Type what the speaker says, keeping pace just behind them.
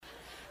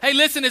Hey,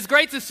 listen, it's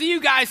great to see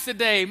you guys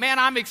today. Man,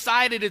 I'm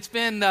excited. It's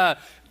been,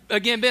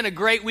 been a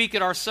great week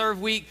at our Serve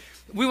Week.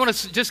 We want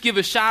to just give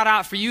a shout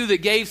out for you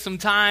that gave some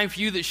time, for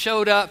you that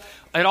showed up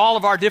at all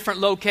of our different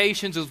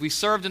locations as we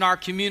served in our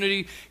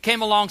community,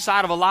 came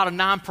alongside of a lot of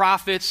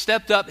nonprofits,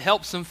 stepped up,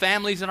 helped some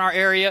families in our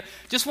area.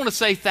 Just want to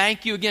say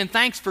thank you again.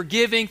 Thanks for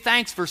giving.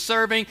 Thanks for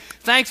serving.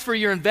 Thanks for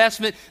your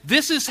investment.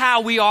 This is how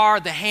we are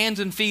the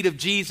hands and feet of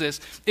Jesus.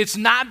 It's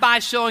not by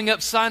showing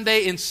up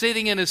Sunday and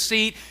sitting in a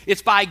seat.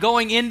 It's by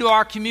going into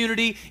our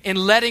community and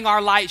letting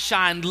our light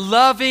shine,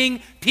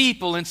 loving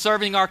people and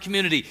serving our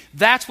community.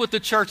 That's what the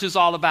church is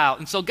all about.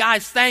 And so,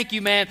 guys, thank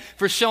you, man,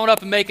 for showing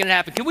up and making it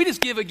happen. Can we just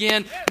give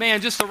again,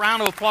 man, just a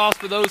round of applause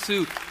for those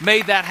who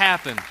made that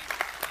happen.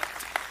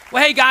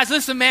 Well, hey, guys,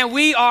 listen, man,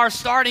 we are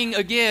starting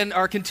again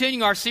or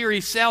continuing our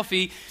series,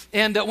 Selfie.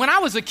 And when I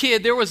was a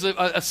kid, there was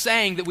a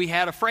saying that we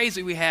had, a phrase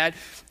that we had.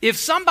 If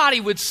somebody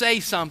would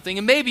say something,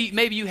 and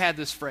maybe you had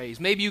this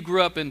phrase, maybe you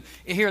grew up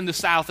here in the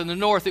South, in the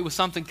North, it was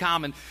something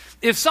common.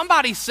 If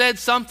somebody said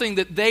something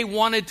that they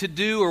wanted to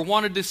do or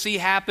wanted to see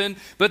happen,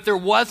 but there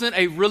wasn't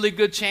a really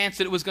good chance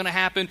that it was going to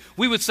happen,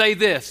 we would say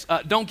this,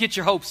 don't get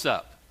your hopes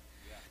up.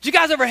 Did you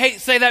guys ever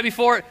say that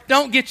before?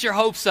 Don't get your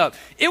hopes up.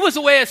 It was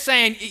a way of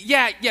saying,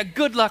 yeah,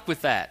 good luck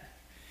with that.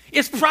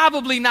 It's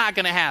probably not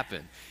going to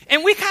happen.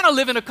 And we kind of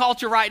live in a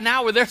culture right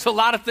now where there's a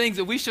lot of things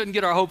that we shouldn't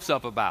get our hopes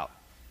up about.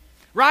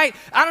 Right?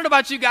 I don't know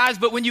about you guys,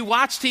 but when you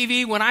watch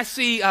TV, when I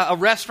see a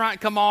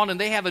restaurant come on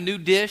and they have a new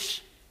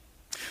dish,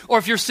 or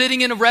if you're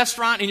sitting in a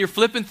restaurant and you're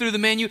flipping through the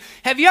menu,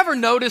 have you ever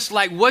noticed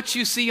like what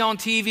you see on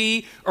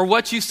TV or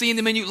what you see in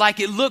the menu? Like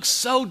it looks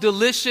so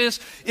delicious.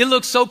 It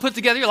looks so put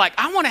together. You're like,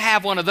 I want to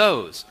have one of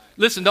those.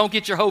 Listen, don't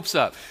get your hopes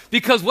up.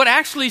 Because what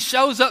actually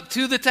shows up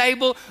to the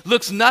table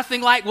looks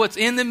nothing like what's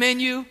in the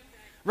menu.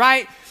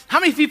 Right? How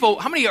many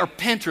are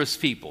Pinterest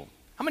people?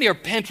 How many are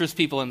Pinterest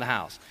people in the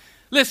house?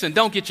 Listen,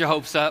 don't get your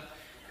hopes up.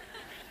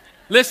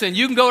 Listen,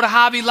 you can go to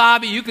Hobby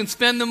Lobby, you can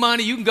spend the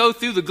money, you can go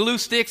through the glue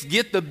sticks,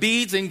 get the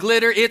beads and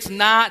glitter. It's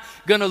not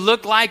going to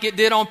look like it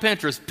did on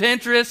Pinterest.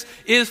 Pinterest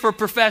is for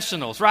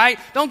professionals, right?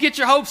 Don't get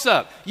your hopes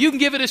up. You can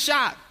give it a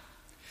shot.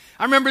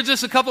 I remember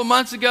just a couple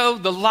months ago,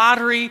 the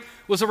lottery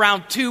was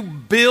around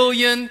 $2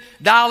 billion,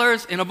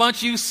 and a bunch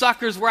of you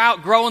suckers were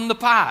out growing the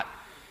pot.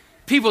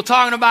 People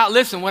talking about,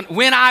 listen,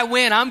 when I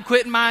win, I'm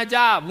quitting my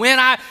job.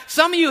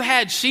 Some of you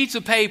had sheets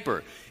of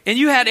paper. And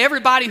you had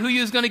everybody who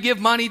you was going to give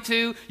money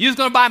to. You was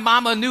going to buy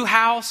mama a new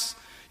house.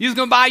 You was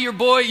going to buy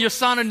your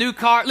son a new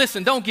car.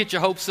 Listen, don't get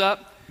your hopes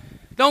up.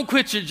 Don't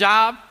quit your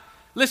job.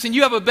 Listen,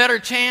 you have a better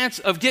chance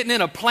of getting in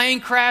a plane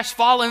crash,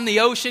 falling in the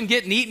ocean,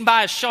 getting eaten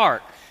by a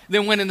shark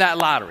than winning that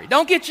lottery.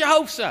 Don't get your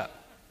hopes up.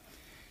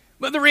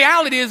 But the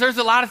reality is there's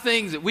a lot of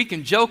things that we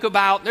can joke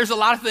about. There's a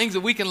lot of things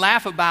that we can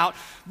laugh about.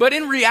 But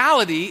in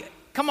reality,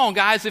 come on,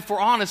 guys, if we're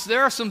honest,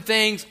 there are some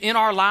things in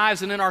our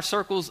lives and in our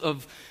circles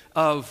of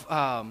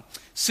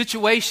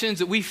situations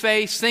that we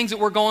face, things that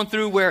we're going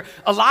through where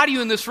a lot of you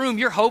in this room,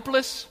 you're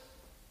hopeless.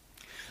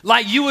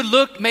 Like you would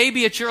look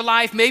maybe at your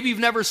life, maybe you've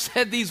never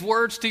said these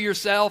words to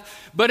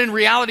yourself, but in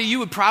reality you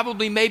would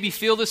probably maybe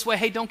feel this way.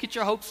 Hey, don't get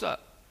your hopes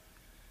up.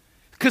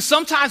 Because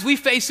sometimes we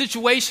face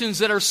situations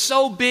that are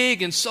so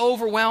big and so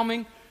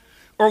overwhelming,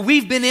 or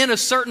we've been in a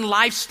certain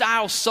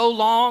lifestyle so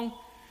long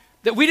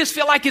that we just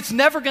feel like it's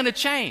never going to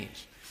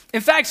change.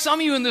 In fact, some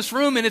of you in this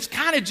room, and it's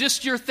kind of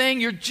just your thing,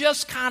 you're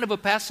just kind of a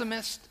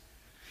pessimist.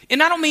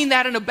 And I don't mean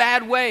that in a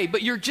bad way,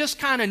 but you're just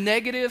kind of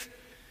negative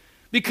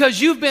because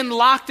you've been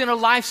locked in a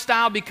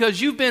lifestyle, because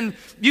you've been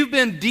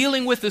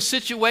dealing with the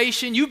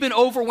situation, you've been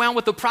overwhelmed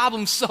with the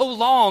problem so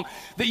long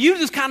that you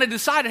just kind of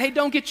decided, hey,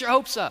 don't get your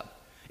hopes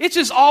up. It's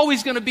just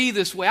always going to be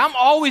this way. I'm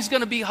always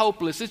going to be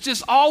hopeless. It's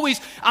just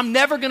always, I'm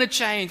never going to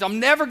change.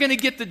 I'm never going to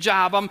get the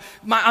job.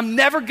 I'm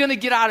never going to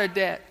get out of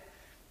debt.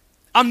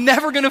 I'm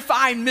never going to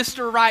find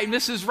Mr. Right,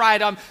 Mrs.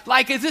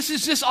 Right. This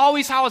is just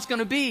always how it's going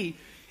to be.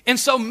 And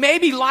so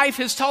maybe life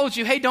has told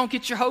you, hey, don't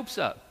get your hopes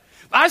up.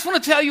 I just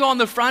want to tell you on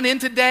the front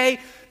end today,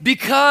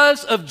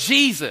 because of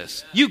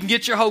Jesus, you can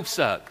get your hopes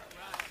up.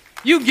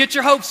 You can get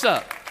your hopes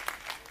up.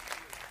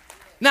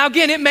 Now,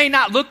 again, it may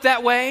not look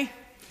that way.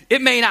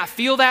 It may not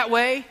feel that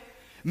way.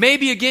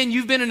 Maybe, again,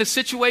 you've been in a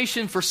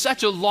situation for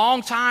such a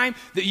long time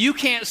that you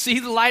can't see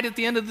the light at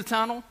the end of the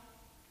tunnel.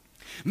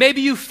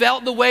 Maybe you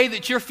felt the way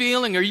that you're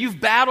feeling, or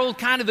you've battled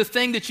kind of the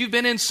thing that you've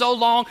been in so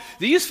long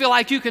that you just feel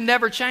like you can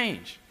never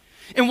change.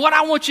 And what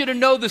I want you to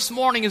know this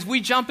morning as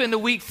we jump into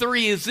week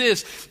 3 is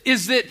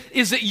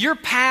that your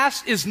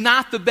past is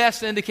not the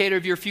best indicator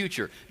of your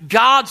future.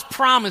 God's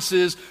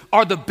promises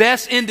are the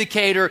best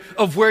indicator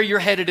of where you're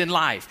headed in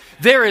life.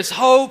 There is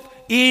hope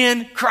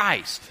in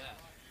Christ.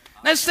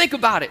 Now, let's think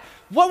about it.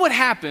 What would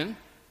happen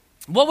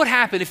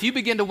if you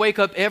begin to wake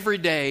up every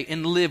day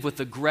and live with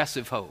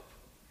aggressive hope?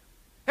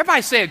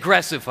 Everybody say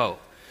aggressive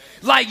hope.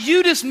 Like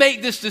you just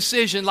make this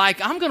decision,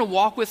 like I'm going to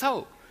walk with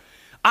hope.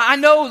 I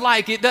know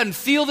like it doesn't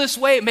feel this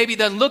way, maybe it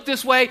doesn't look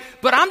this way,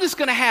 but I'm just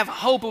going to have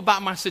hope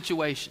about my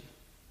situation.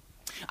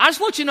 I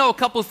just want you to know a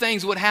couple of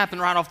things would happen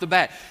right off the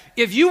bat.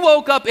 If you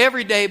woke up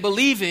every day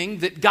believing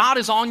that God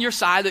is on your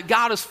side, that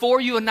God is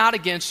for you and not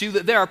against you,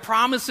 that there are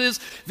promises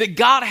that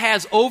God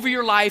has over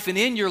your life and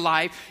in your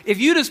life, if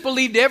you just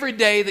believed every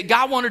day that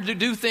God wanted to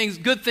do things,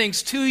 good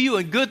things to you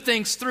and good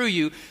things through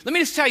you, let me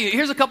just tell you,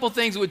 here's a couple of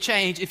things that would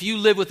change if you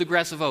live with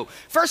aggressive hope.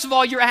 First of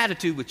all, your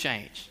attitude would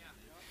change.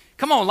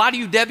 Come on, a lot of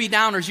you Debbie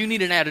Downers, you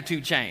need an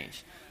attitude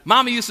change.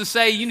 Mama used to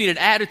say you need an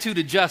attitude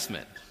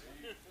adjustment.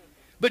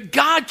 But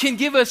God can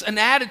give us an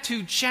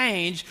attitude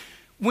change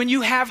when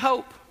you have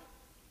hope.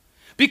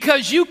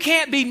 Because you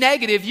can't be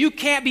negative, you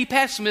can't be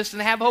pessimist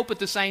and have hope at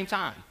the same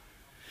time.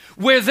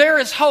 Where there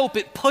is hope,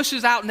 it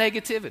pushes out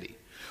negativity.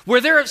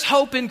 Where there is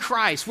hope in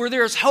Christ, where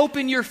there is hope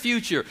in your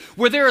future,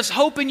 where there is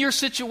hope in your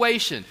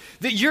situation,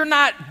 that you're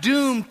not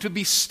doomed to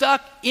be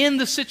stuck in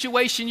the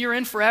situation you're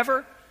in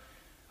forever,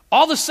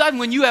 all of a sudden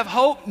when you have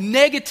hope,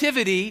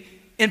 negativity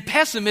and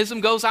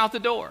pessimism goes out the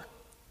door.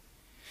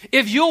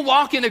 If you'll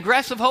walk in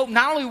aggressive hope,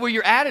 not only will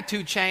your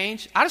attitude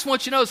change, I just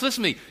want you to know, listen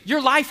to me,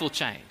 your life will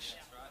change.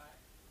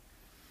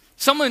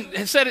 Someone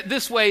has said it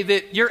this way,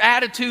 that your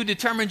attitude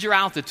determines your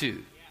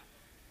altitude.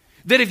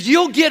 That if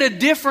you'll get a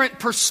different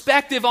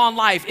perspective on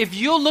life, if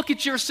you'll look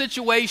at your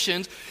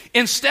situations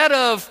instead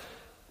of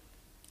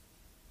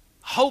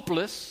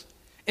hopeless,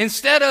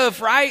 instead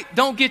of,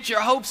 don't get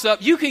your hopes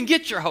up, you can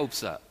get your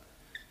hopes up.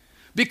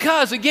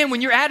 Because, again,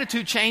 when your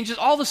attitude changes,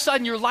 all of a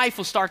sudden your life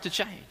will start to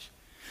change.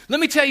 Let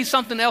me tell you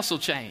something else will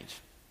change.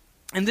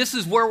 And this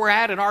is where we're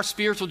at in our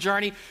spiritual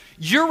journey.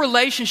 Your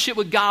relationship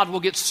with God will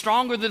get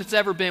stronger than it's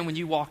ever been when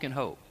you walk in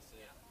hope.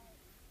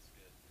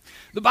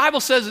 The Bible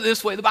says it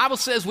this way. The Bible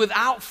says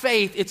without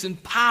faith, it's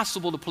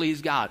impossible to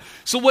please God.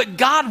 So what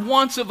God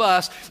wants of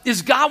us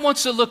is God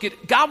wants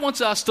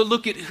us to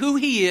look at who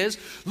He is,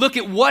 look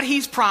at what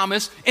He's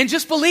promised, and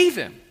just believe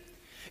Him.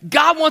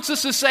 God wants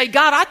us to say,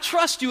 God, I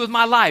trust you with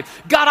my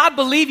life. God, I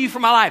believe you for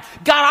my life.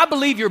 God, I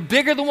believe you're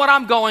bigger than what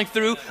I'm going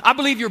through. I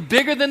believe you're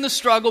bigger than the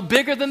struggle,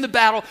 bigger than the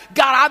battle.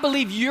 God, I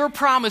believe your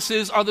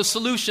promises are the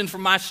solution for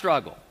my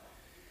struggle.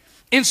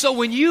 And so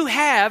when you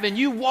have and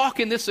you walk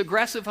in this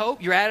aggressive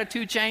hope, your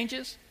attitude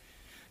changes,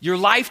 your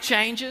life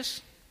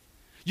changes,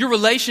 your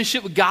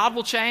relationship with God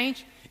will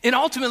change, and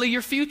ultimately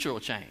your future will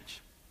change.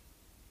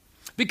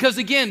 Because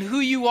again, who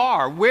you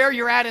are, where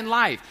you're at in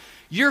life,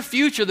 your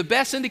future, the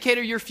best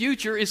indicator of your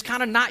future is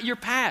kind of not your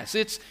past.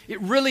 It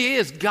really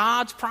is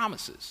God's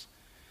promises.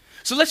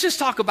 So let's just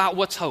talk about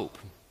what's hope.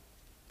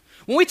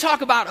 When we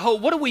talk about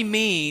hope, what do we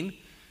mean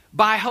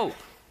by hope?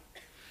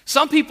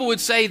 Some people would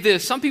say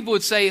this. Some people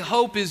would say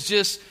hope is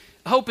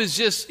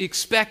just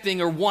expecting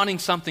or wanting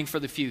something for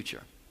the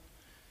future.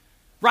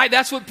 Right?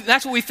 That's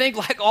what we think,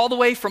 like all the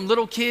way from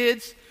little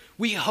kids.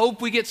 We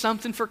hope we get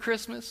something for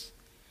Christmas.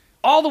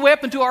 All the way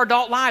up into our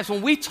adult lives.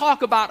 When we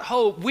talk about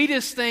hope, we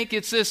just think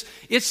it's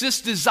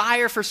this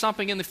desire for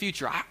something in the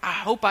future. I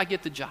hope I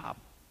get the job.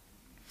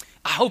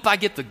 I hope I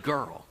get the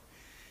girl.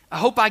 I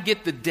hope I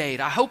get the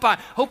date. I hope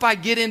I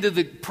get into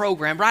the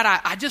program,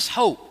 right? I just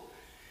hope.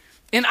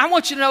 And I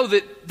want you to know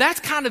that that's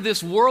kind of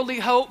this worldly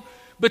hope.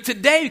 But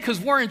today,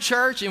 because we're in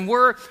church and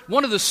we're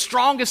one of the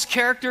strongest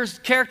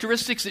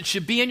characteristics that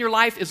should be in your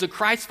life as a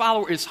Christ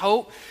follower is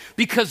hope.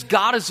 Because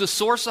God is the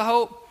source of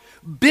hope.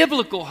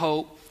 Biblical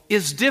hope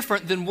is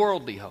different than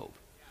worldly hope.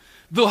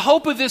 The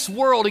hope of this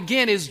world,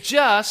 again, is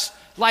just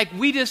like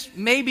we just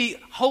maybe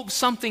hope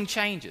something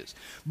changes.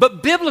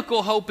 But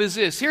biblical hope is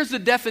this. Here's the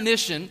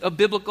definition of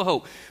biblical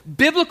hope.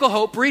 Biblical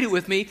hope, read it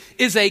with me,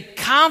 is a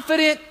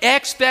confident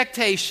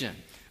expectation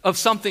of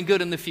something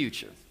good in the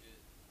future.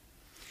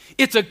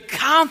 It's a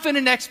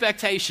confident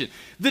expectation.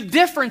 The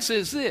difference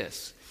is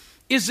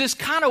this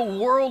kind of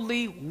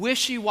worldly,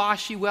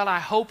 wishy-washy, well, I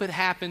hope it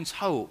happens,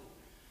 hope,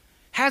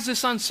 has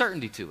this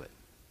uncertainty to it.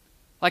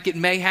 Like it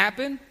may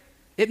happen,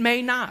 it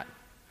may not.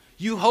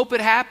 You hope it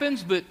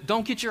happens, but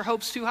don't get your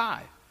hopes too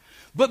high.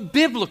 But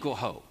biblical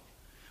hope,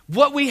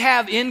 what we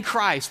have in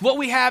Christ, what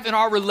we have in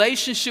our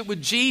relationship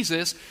with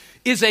Jesus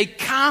is a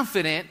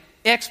confident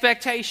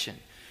expectation.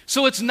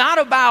 So it's not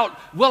about,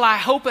 well, I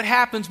hope it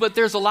happens, but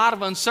there's a lot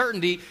of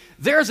uncertainty.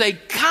 There's a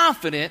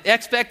confident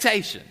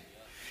expectation.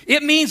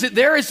 It means that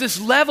there is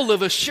this level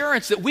of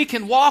assurance that we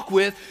can walk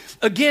with,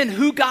 again,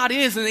 who God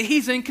is and that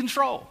He's in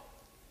control.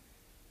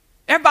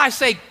 Everybody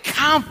say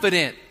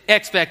confident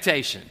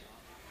expectation.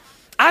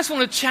 I just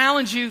want to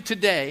challenge you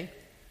today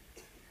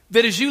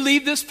that as you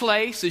leave this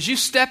place, as you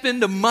step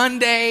into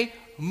Monday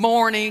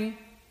morning,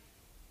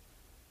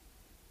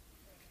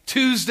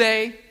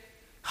 Tuesday,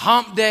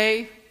 hump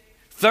day,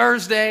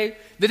 Thursday,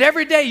 that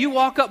every day you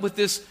wake up with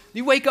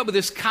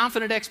this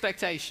confident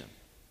expectation.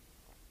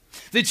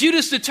 That you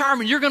just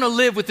determine you're going to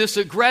live with this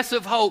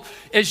aggressive hope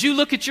as you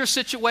look at your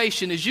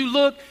situation, as you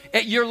look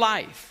at your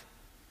life.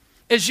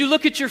 As you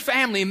look at your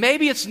family,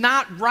 maybe it's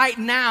not right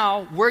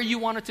now where you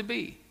want it to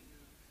be.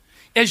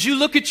 As you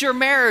look at your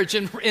marriage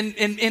and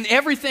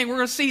everything, we're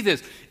going to see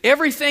this.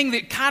 Everything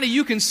that kind of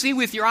you can see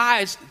with your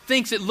eyes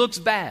thinks it looks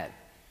bad.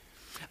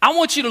 I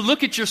want you to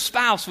look at your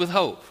spouse with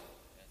hope.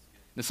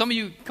 Now some of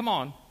you, come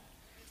on,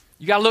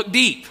 you got to look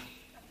deep.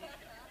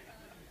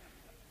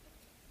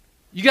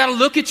 You got to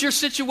look at your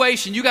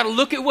situation. You got to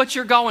look at what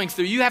you're going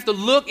through. You have to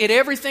look at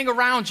everything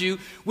around you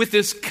with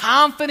this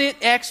confident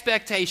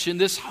expectation,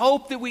 this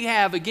hope that we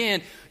have,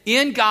 again,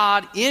 in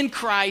God, in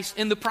Christ,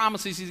 in the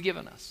promises He's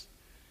given us.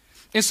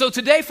 And so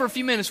today, for a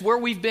few minutes, where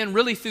we've been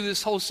really through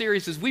this whole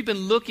series is we've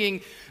been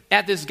looking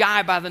at this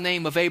guy by the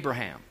name of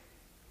Abraham.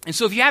 And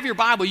so if you have your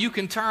Bible, you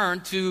can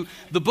turn to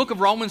the book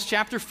of Romans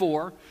chapter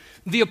 4.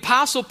 The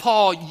Apostle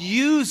Paul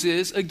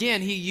uses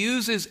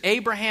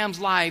Abraham's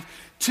life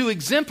to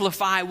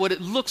exemplify what it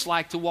looks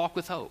like to walk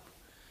with hope.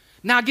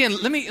 Now again,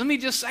 let me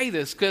just say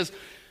this, because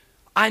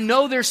I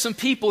know there's some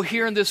people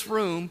here in this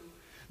room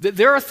that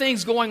there are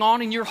things going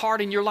on in your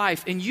heart, in your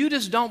life, and you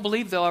just don't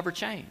believe they'll ever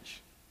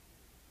change.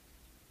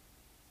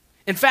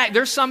 In fact,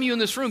 there's some of you in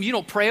this room, you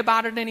don't pray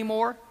about it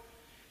anymore.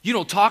 You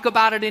don't talk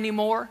about it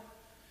anymore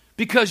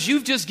because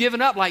you've just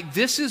given up, like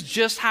this is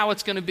just how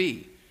it's going to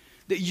be.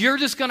 That you're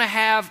just going to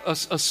have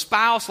a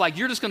spouse, like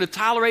you're just going to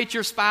tolerate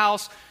your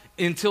spouse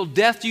until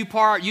death do you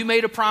part. You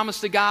made a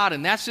promise to God,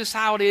 and that's just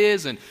how it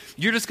is, and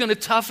you're just going to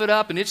tough it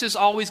up, and it's just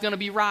always going to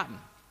be rotten.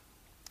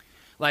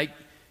 Like,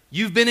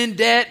 you've been in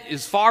debt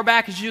as far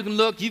back as you can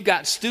look. You've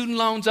got student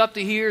loans up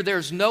to here.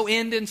 There's no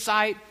end in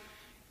sight.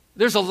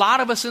 There's a lot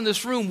of us in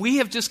this room, we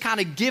have just kind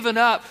of given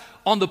up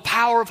on the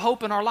power of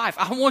hope in our life.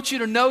 I want you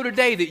to know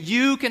today that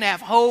you can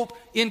have hope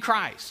in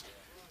Christ.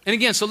 And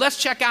again, so let's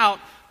check out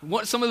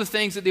some of the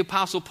things that the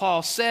Apostle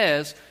Paul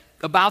says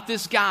about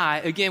this guy.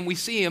 Again, we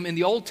see him in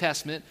the Old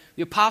Testament.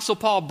 The Apostle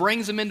Paul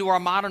brings him into our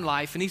modern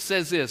life, and he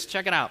says this.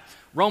 Check it out.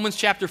 Romans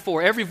chapter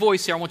 4. Every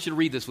voice here, I want you to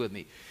read this with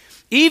me.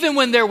 Even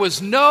when there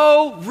was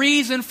no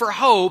reason for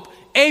hope,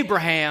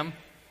 Abraham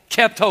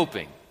kept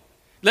hoping.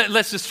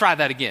 Let's just try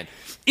that again.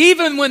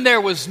 Even when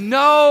there was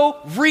no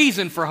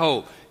reason for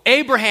hope,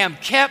 Abraham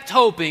kept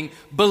hoping,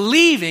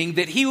 believing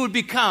that he would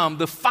become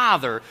the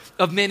father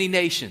of many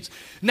nations.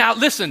 Now,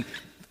 listen,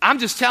 I'm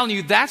just telling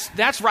you,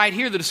 that's right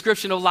here the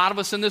description of a lot of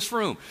us in this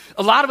room.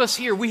 A lot of us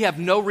here, we have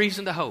no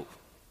reason to hope.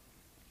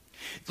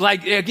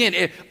 Like,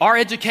 again, our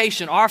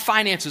education, our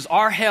finances,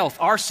 our health,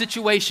 our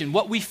situation,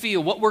 what we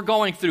feel, what we're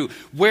going through,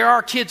 where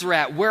our kids are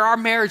at, where our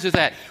marriage is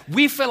at,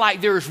 we feel like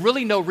there is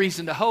really no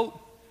reason to hope.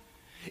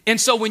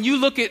 And so when you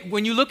look at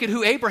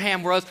who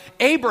Abraham was,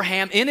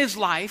 Abraham in his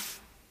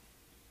life,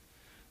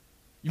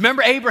 you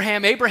remember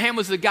Abraham? Abraham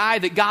was the guy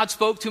that God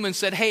spoke to him and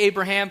said, "Hey,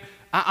 Abraham,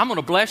 I'm going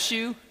to bless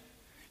you.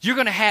 You're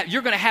going to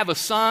have a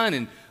son,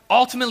 and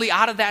ultimately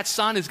out of that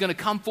son is going to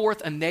come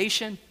forth a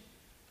nation."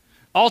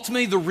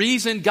 Ultimately, the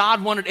reason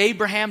God wanted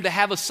Abraham to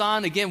have a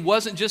son, again,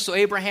 wasn't just so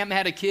Abraham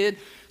had a kid.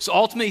 So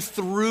ultimately,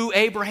 through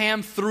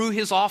Abraham, through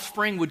his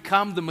offspring, would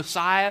come the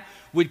Messiah,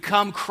 would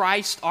come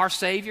Christ, our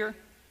Savior.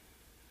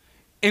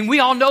 And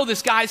we all know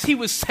this, guys. He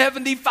was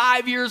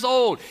 75 years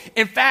old.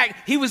 In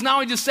fact, he was not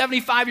only just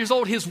 75 years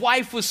old, his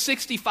wife was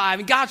 65.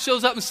 And God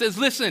shows up and says,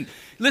 listen,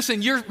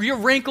 you're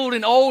wrinkled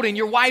and old and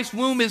your wife's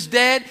womb is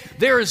dead.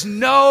 There is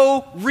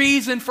no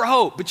reason for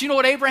hope. But you know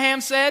what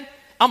Abraham said?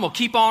 I'm going to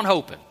keep on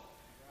hoping.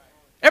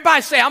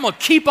 Everybody say, I'm going to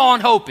keep on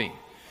hoping.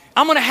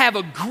 I'm going to have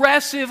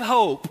aggressive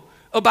hope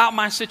about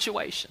my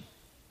situation.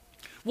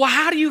 Well,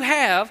 how do you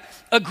have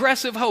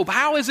aggressive hope?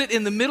 How is it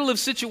in the middle of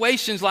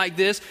situations like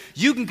this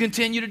you can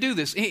continue to do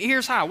this?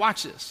 Here's how.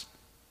 Watch this.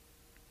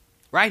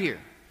 Right here.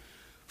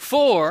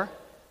 For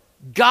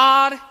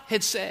God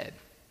had said.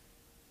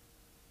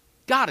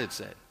 God had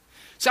said.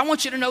 So I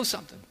want you to know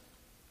something.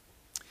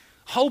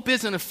 Hope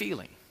isn't a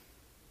feeling.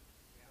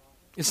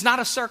 It's not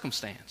a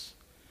circumstance.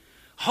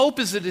 Hope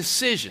is a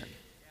decision.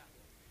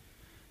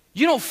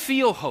 You don't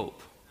feel hope.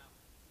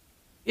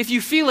 If you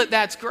feel it,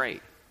 that's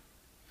great.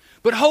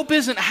 But hope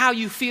isn't how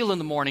you feel in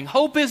the morning.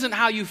 Hope isn't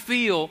how you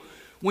feel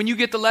when you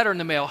get the letter in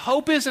the mail.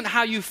 Hope isn't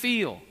how you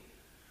feel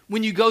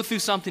when you go through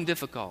something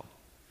difficult.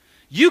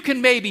 You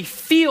can maybe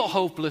feel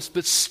hopeless,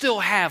 but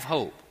still have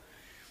hope.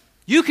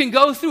 You can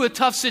go through a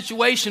tough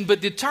situation,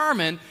 but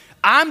determine,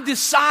 I'm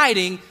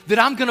deciding that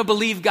I'm going to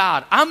believe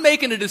God. I'm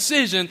making a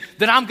decision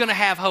that I'm going to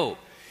have hope.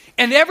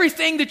 And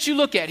everything that you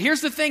look at,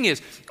 here's the thing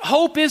is,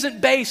 hope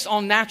isn't based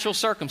on natural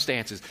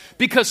circumstances.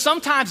 Because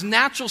sometimes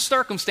natural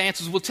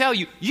circumstances will tell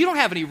you, you don't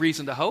have any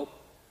reason to hope.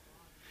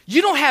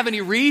 You don't have any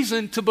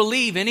reason to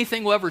believe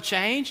anything will ever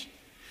change.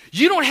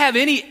 You don't have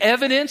any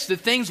evidence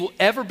that things will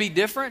ever be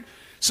different.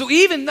 So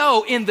even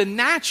though in the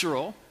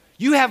natural,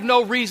 you have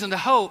no reason to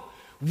hope,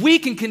 we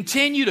can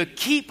continue to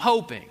keep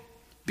hoping.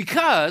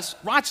 Because,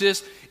 watch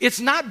this,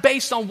 it's not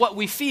based on what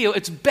we feel,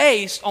 it's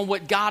based on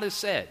what God has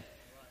said.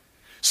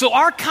 So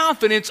our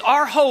confidence,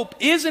 our hope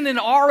isn't in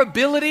our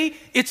ability,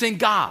 it's in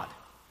God.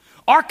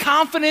 Our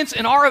confidence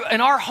and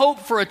our hope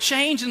for a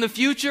change in the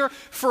future,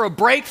 for a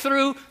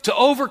breakthrough, to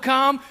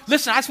overcome.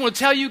 Listen, I just want to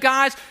tell you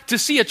guys, to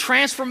see a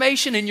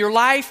transformation in your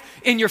life,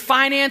 in your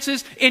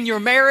finances, in your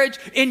marriage,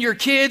 in your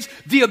kids,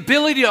 the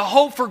ability to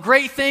hope for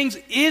great things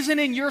isn't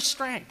in your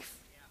strength.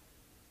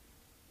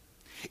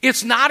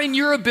 It's not in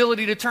your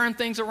ability to turn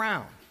things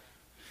around.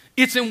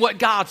 It's in what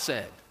God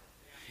said.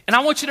 And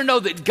I want you to know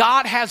that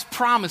God has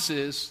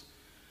promises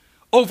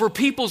over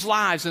people's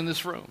lives in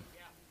this room.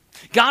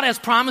 God has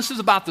promises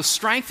about the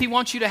strength He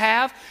wants you to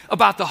have,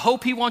 about the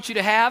hope He wants you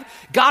to have.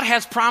 God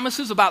has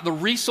promises about the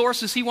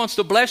resources He wants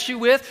to bless you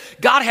with.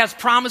 God has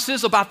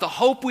promises about the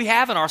hope we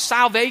have in our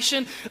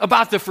salvation,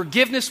 about the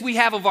forgiveness we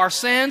have of our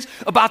sins,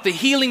 about the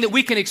healing that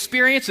we can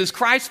experience as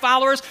Christ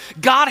followers.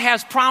 God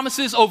has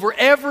promises over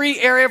every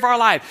area of our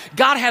life.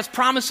 God has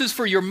promises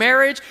for your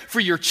marriage,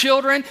 for your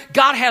children.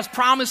 God has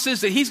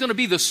promises that He's going to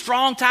be the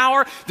strong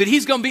tower, that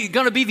He's going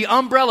to be the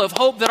umbrella of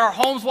hope that our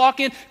homes walk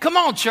in. Come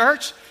on,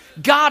 church.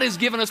 God has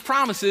given us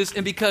promises,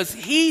 and because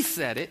He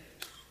said it,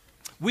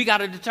 we got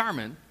to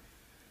determine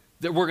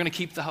that we're going to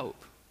keep the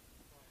hope.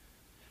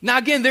 Now,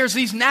 again, there's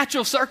these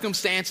natural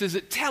circumstances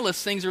that tell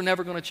us things are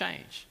never going to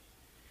change.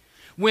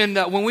 When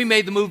we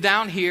made the move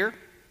down here,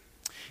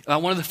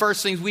 one of the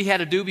first things we had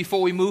to do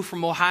before we moved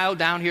from Ohio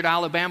down here to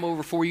Alabama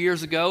over 4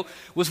 years ago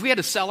was we had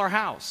to sell our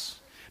house.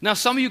 Now,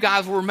 some of you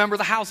guys will remember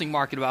the housing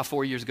market about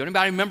 4 years ago.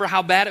 Anybody remember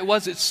how bad it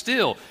was? It's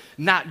still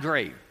not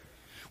great.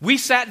 We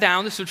sat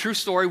down, this is a true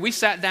story, we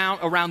sat down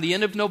around the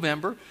end of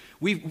November.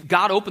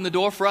 God opened the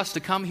door for us to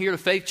come here to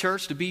Faith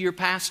Church to be your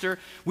pastor.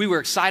 We were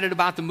excited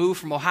about the move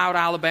from Ohio to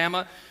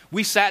Alabama.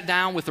 We sat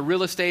down with a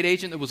real estate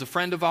agent that was a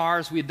friend of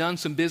ours we had done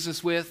some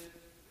business with.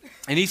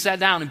 And he sat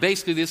down and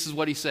basically this is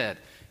what he said.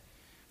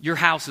 Your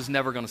house is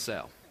never going to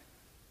sell.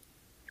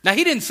 Now,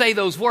 he didn't say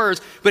those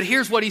words, but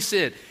here's what he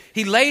said.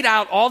 He laid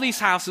out all these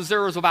houses.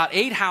 There was about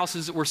 8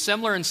 houses that were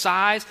similar in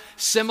size,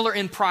 similar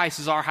in price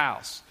as our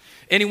house.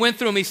 And he went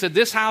through them. He said,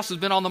 this house has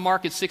been on the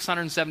market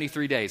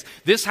 673 days.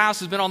 This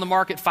house has been on the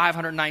market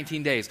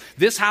 519 days.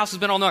 This house has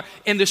been on the market.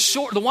 And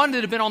the one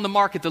that had been on the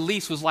market the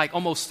least was like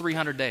almost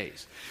 300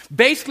 days.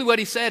 Basically what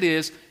he said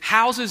is,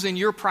 houses in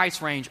your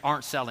price range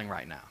aren't selling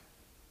right now.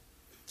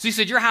 So he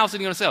said, your house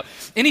isn't going to sell.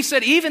 And he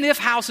said, even if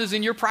houses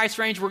in your price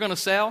range were going to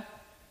sell,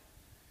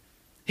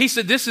 he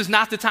said, this is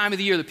not the time of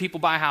the year that people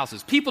buy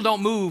houses. People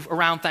don't move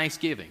around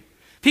Thanksgiving.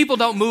 People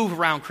don't move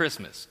around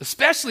Christmas,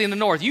 especially in the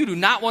north. You do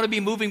not want to be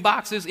moving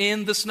boxes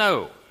in the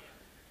snow.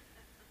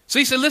 So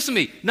he said, listen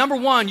to me. Number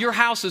one, your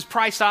house is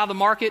priced out of the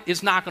market.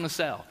 It's not going to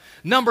sell.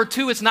 Number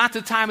two, it's not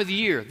the time of the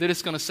year that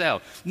it's going to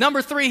sell.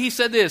 Number three, he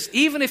said this,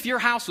 even if your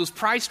house was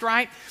priced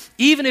right,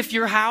 even if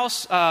your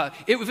house,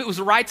 if it was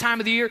the right time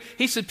of the year,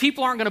 he said,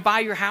 people aren't going to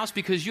buy your house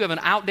because you have an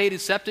outdated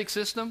septic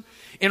system.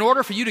 In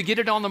order for you to get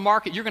it on the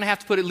market, you're going to have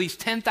to put at least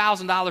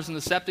 $10,000 in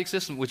the septic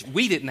system, which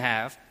we didn't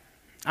have.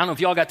 I don't know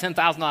if y'all got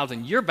 $10,000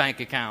 in your bank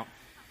account,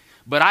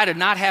 but I did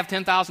not have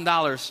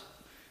 $10,000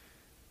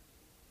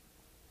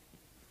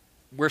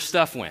 where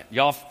stuff went.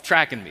 Y'all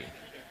tracking me.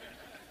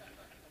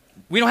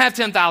 We don't have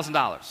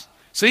 $10,000.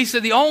 So he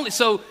said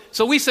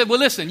so we said, well,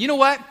 listen, you know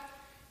what?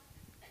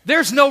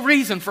 There's no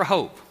reason for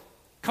hope.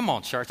 Come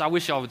on, church. I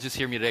wish y'all would just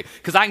hear me today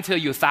because I can tell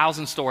you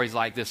 1,000 stories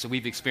like this that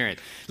we've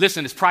experienced.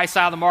 Listen, it's priced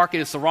out of the market.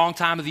 It's the wrong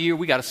time of the year.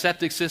 We got a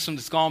septic system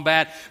that's gone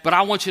bad. But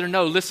I want you to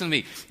know, listen to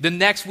me. The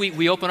next week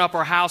we opened up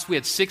our house. We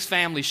had 6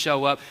 families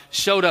showed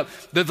up.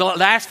 The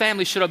last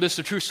family showed up. This is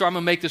a true story. I'm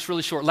going to make this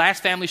really short.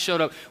 Last family showed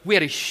up. We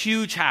had a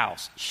huge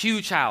house.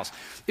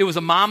 It was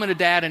a mom and a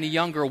dad and a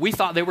young girl. We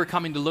thought they were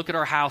coming to look at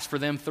our house for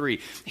them 3.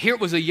 Here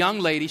it was a young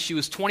lady. She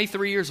was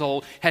 23 years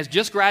old, has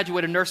just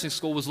graduated nursing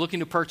school, was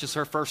looking to purchase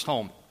her first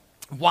home.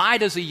 Why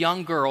does a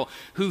young girl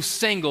who's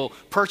single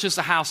purchase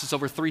a house that's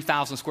over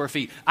 3,000 square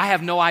feet? I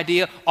have no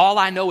idea. All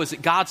I know is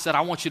that God said,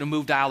 I want you to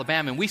move to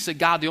Alabama. And we said,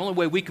 God, the only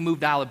way we can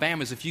move to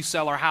Alabama is if you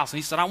sell our house. And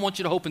he said, I want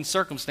you to hope in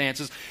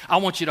circumstances. I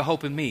want you to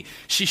hope in me.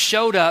 She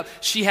showed up.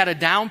 She had a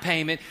down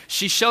payment.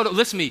 She showed up.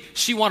 Listen to me.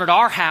 She wanted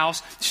our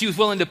house. She was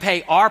willing to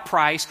pay our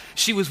price.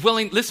 She was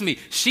willing, listen to me.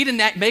 She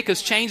didn't make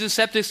us change the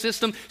septic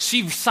system.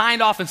 She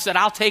signed off and said,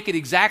 I'll take it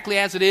exactly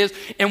as it is.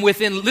 And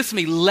within, listen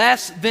to me,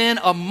 less than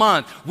a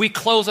month, we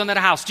closed on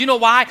that house. Do you know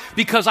why?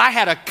 Because I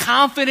had a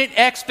confident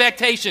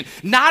expectation,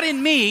 not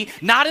in me,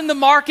 not in the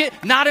market,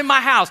 not in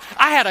my house.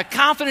 I had a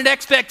confident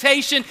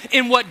expectation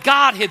in what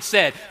God had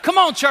said. Come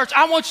on, church.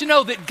 I want you to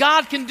know that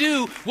God can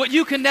do what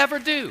you can never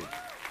do.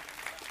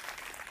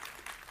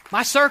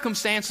 My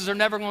circumstances are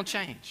never going to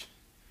change.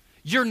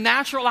 Your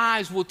natural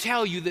eyes will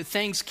tell you that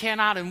things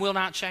cannot and will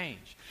not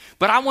change.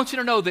 But I want you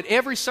to know that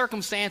every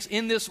circumstance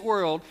in this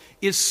world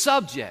is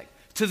subject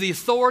to the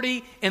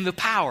authority and the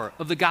power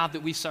of the God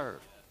that we serve.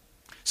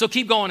 So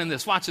keep going in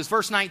this. Watch this.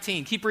 Verse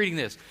 19. Keep reading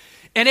this.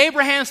 And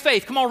Abraham's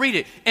faith, come on, read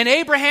it. And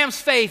Abraham's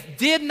faith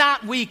did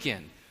not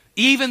weaken,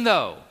 even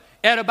though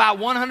at about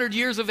 100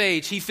 years of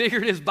age, he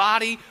figured his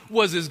body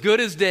was as good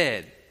as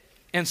dead.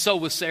 And so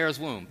was Sarah's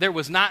womb. There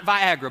was not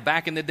Viagra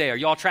back in the day. Are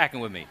y'all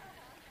tracking with me?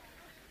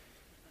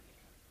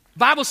 The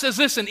Bible says,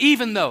 listen,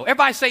 even though.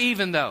 Everybody say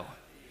even though.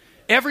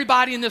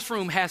 Everybody in this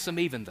room has some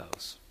even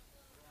thoughs.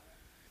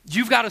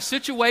 You've got a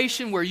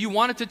situation where you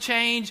want it to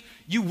change.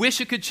 You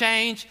wish it could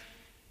change.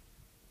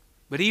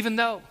 But even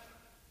though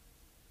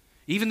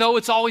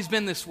it's always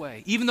been this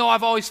way, even though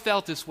I've always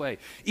felt this way,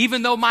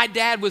 even though my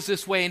dad was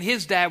this way and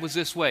his dad was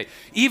this way,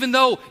 even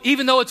though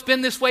it's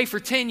been this way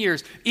for 10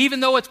 years, even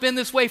though it's been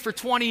this way for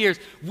 20 years,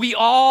 we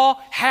all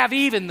have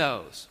even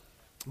those.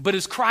 But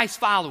as Christ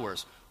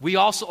followers, we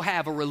also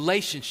have a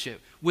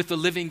relationship with the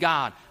living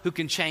God who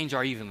can change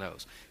our even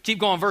those. Keep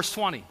going, verse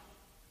 20.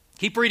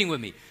 Keep reading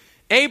with me.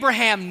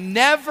 Abraham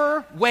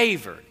never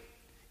wavered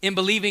in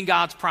believing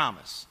God's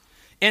promise.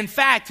 In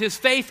fact, his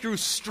faith grew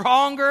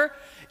stronger,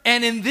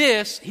 and in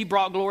this, he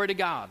brought glory to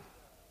God.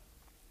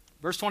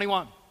 Verse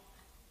 21.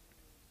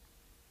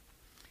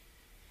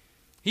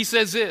 He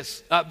says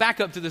this. Back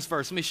up to this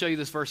verse. Let me show you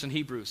this verse in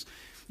Hebrews.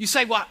 You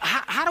say, well,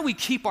 how do we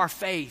keep our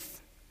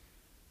faith?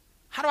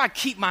 How do I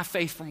keep my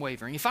faith from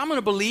wavering? If I'm going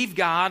to believe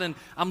God and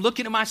I'm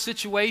looking at my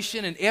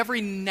situation, and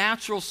every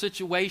natural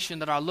situation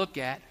that I look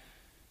at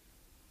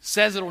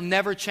says it'll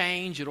never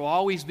change, it'll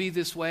always be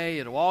this way,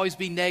 it'll always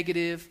be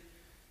negative.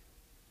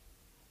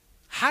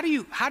 How do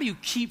you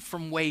keep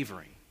from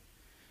wavering?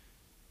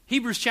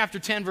 Hebrews chapter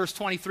 10 verse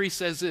 23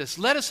 says this,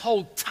 let us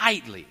hold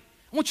tightly.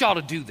 I want y'all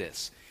to do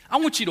this. I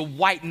want you to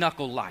white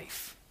knuckle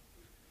life.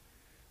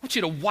 I want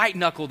you to white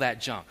knuckle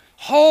that junk.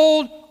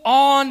 Hold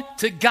on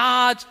to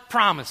God's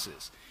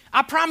promises.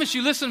 I promise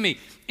you, listen to me.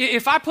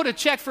 If I put a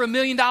check for $1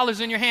 million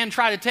in your hand and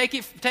try to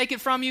take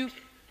it from you,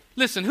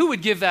 listen, who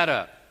would give that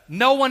up?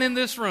 No one in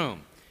this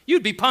room.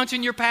 You'd be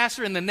punching your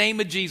pastor in the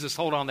name of Jesus.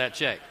 Hold on that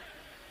check.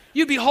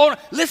 You'd be holding,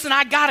 listen,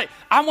 I got it.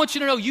 I want you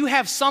to know you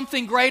have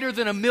something greater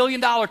than $1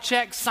 million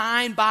check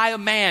signed by a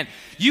man.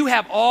 You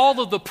have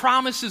all of the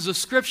promises of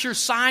Scripture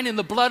signed in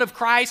the blood of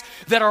Christ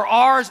that are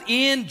ours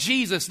in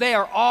Jesus. They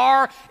are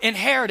our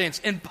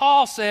inheritance. And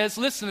Paul says,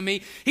 listen to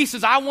me, he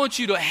says, I want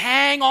you to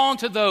hang on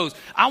to those.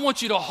 I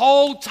want you to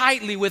hold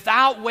tightly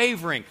without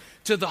wavering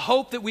to the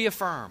hope that we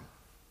affirm.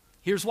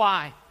 Here's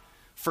why.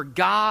 For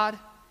God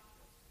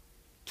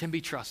can be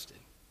trusted.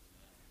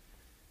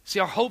 See,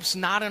 our hope's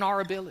not in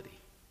our ability.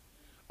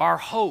 Our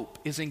hope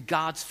is in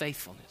God's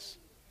faithfulness.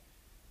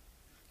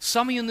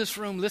 Some of you in this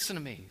room, listen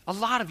to me, a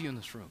lot of you in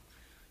this room,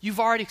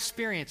 you've already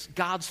experienced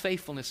God's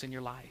faithfulness in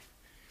your life.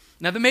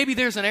 Now, maybe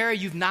there's an area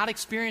you've not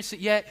experienced it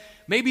yet.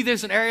 Maybe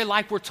there's an area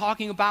like we're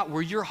talking about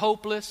where you're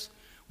hopeless,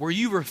 where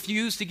you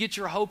refuse to get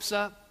your hopes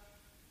up.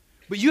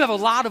 But you have a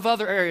lot of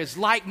other areas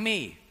like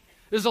me.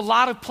 There's a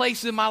lot of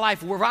places in my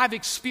life where I've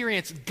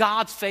experienced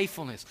God's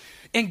faithfulness.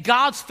 And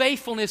God's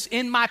faithfulness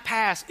in my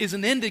past is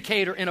an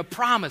indicator and a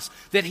promise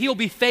that He'll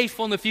be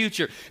faithful in the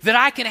future. That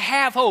I can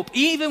have hope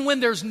even when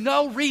there's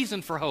no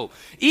reason for hope.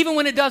 Even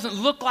when it doesn't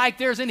look like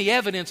there's any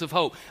evidence of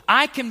hope.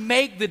 I can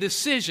make the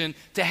decision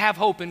to have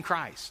hope in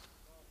Christ.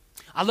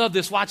 I love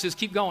this. Watch this.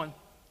 Keep going.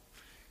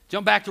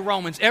 Jump back to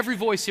Romans. Every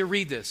voice here,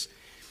 read this.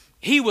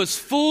 He was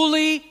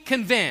fully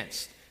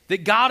convinced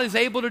that God is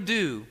able to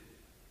do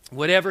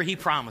whatever He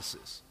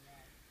promises.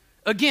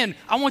 Again,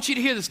 I want you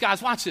to hear this,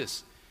 guys. Watch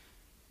this.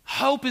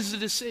 Hope is a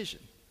decision.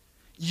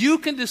 You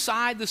can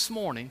decide this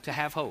morning to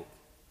have hope.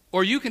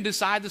 Or you can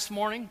decide this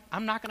morning,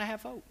 I'm not going to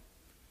have hope.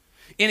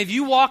 And if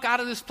you walk out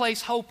of this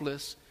place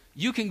hopeless,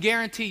 you can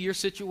guarantee your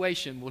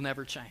situation will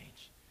never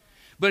change.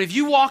 But if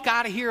you walk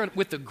out of here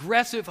with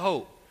aggressive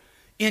hope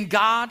in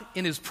God,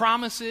 in His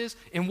promises,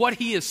 in what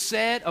He has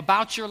said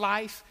about your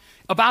life,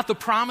 about the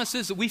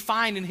promises that we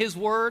find in His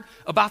Word,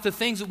 about the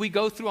things that we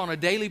go through on a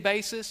daily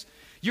basis,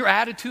 your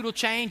attitude will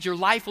change, your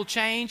life will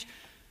change,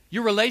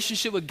 your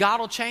relationship with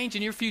God will change,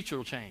 and your future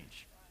will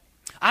change.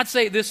 I'd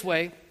say it this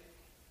way.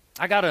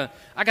 I got a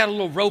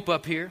little rope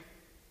up here.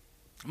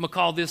 I'm going to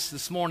call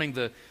this morning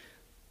the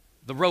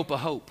rope of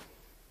hope.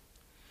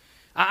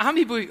 How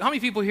many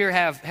people here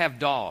have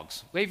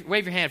dogs? Wave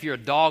your hand if you're a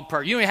dog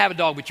person. You don't even have a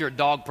dog, but you're a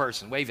dog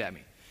person. Wave at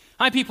me.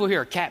 How many people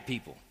here are cat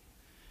people?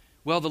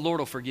 Well, the Lord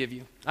will forgive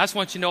you. I just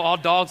want you to know all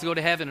dogs go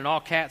to heaven and all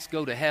cats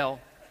go to hell.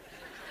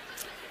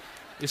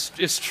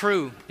 It's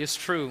true. It's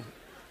true.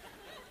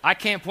 I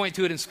can't point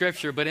to it in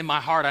Scripture, but in my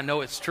heart I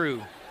know it's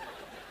true.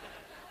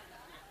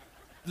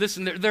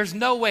 Listen, there's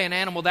no way an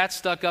animal that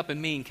stuck up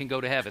and mean can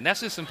go to heaven. That's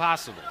just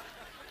impossible.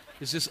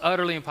 It's just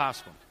utterly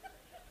impossible.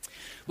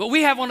 But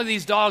we have one of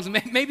these dogs.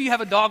 Maybe you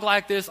have a dog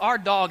like this. Our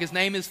dog, his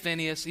name is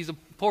Phineas. He's a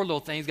poor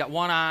little thing. He's got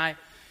one eye.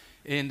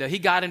 And he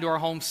got into our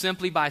home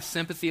simply by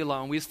sympathy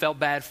alone. We just felt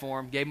bad for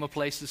him, gave him a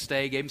place to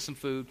stay, gave him some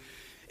food.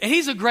 And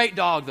he's a great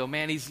dog, though,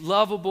 man. He's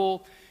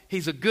lovable.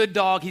 He's a good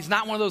dog. He's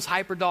not one of those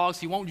hyper dogs.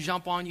 He won't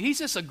jump on you. He's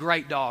just a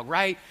great dog,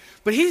 right?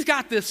 But he's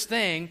got this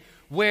thing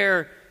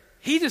where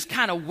he just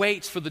kind of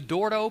waits for the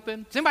door to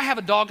open. Does anybody have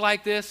a dog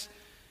like this?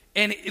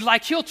 And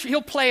like he'll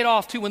play it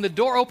off, too. When the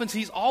door opens,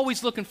 he's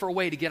always looking for a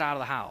way to get out of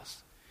the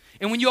house.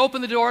 And when you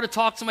open the door to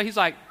talk to somebody, he's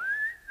like...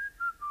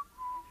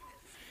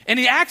 And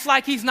he acts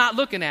like he's not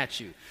looking at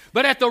you.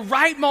 But at the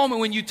right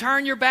moment when you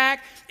turn your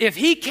back, if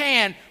he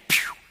can,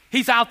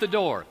 he's out the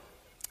door.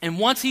 And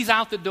once he's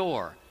out the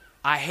door,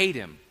 I hate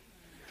him.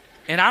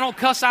 And I don't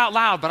cuss out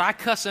loud, but I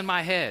cuss in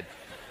my head.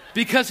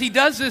 Because he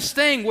does this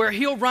thing where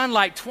he'll run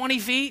like 20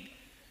 feet.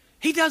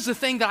 He does the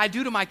thing that I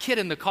do to my kid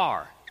in the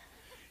car.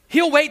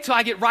 He'll wait till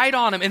I get right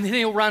on him, and then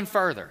he'll run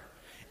further.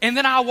 And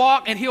then I'll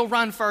walk, and he'll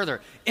run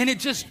further. And it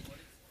just...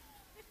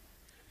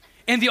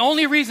 And the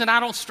only reason I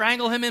don't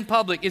strangle him in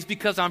public is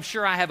because I'm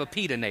sure I have a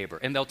PETA neighbor,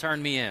 and they'll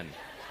turn me in.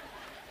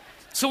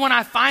 So when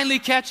I finally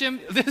catch him,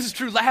 this is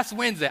true. Last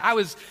Wednesday, I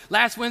was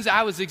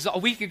a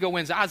week ago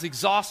Wednesday, I was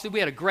exhausted. We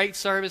had a great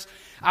service.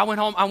 I went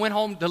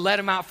home to let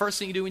him out. First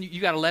thing you do when you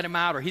got to let him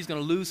out, or he's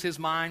going to lose his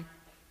mind.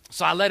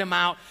 So I let him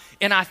out,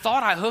 and I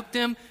thought I hooked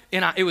him,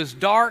 and it was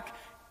dark,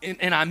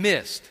 and I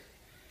missed.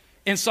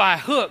 And so I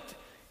hooked,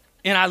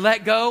 and I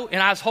let go,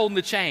 and I was holding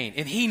the chain,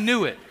 and he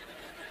knew it.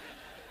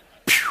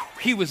 Pew,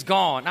 he was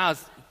gone. I'm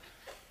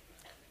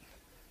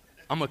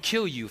going to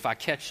kill you if I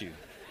catch you.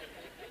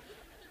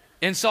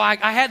 And so I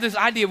had this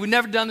idea. We'd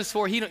never done this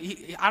before.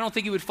 I don't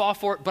think he would fall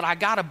for it, but I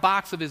got a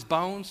box of his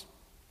bones,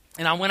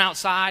 and I went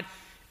outside,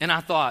 and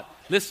I thought,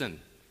 listen,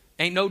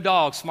 ain't no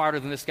dog smarter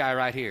than this guy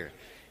right here.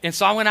 And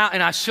so I went out,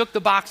 and I shook the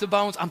box of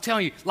bones. I'm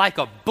telling you, like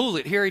a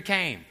bullet, here he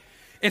came.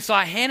 And so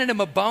I handed him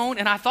a bone,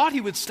 and I thought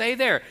he would stay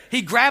there.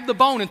 He grabbed the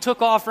bone and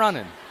took off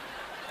running.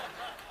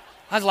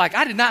 I was like,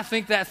 I did not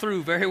think that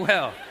through very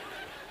well.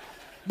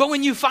 But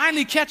when you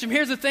finally catch him,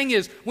 here's the thing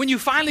is, when you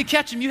finally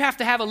catch him, you have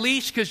to have a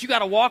leash because you got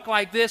to walk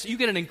like this. You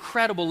get an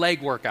incredible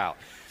leg workout.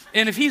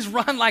 And if he's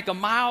run like a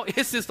mile,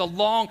 it's just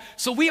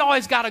so we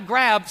always got to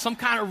grab some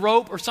kind of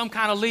rope or some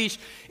kind of leash.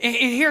 And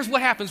here's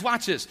what happens.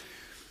 Watch this.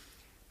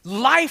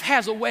 Life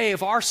has a way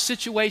of our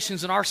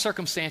situations and our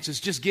circumstances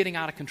just getting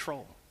out of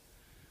control,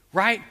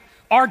 right?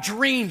 Our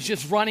dreams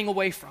just running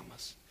away from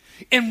us.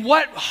 And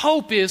what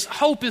hope is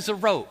a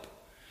rope.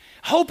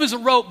 Hope is a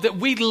rope that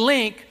we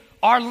link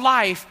our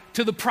life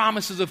to the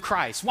promises of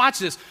Christ. Watch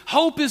this.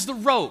 Hope is the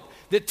rope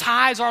that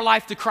ties our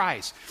life to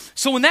Christ.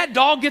 So when that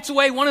dog gets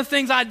away, one of the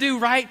things I do,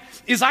 right,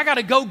 is I got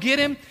to go get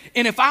him.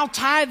 And if I'll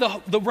tie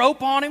the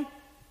rope on him,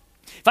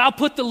 if I'll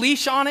put the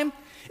leash on him,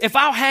 if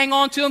I'll hang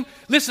on to him,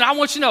 listen, I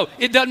want you to know,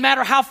 it doesn't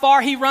matter how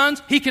far he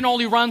runs, he can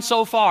only run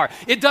so far.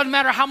 It doesn't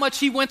matter how much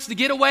he wants to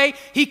get away,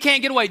 he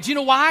can't get away. Do you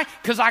know why?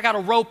 Because I got a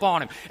rope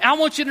on him. And I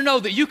want you to know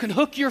that you can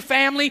hook your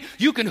family,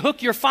 you can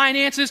hook your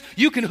finances,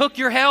 you can hook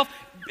your health,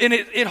 and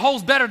it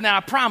holds better than that, I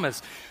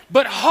promise.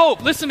 But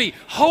hope, listen to me,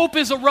 hope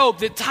is a rope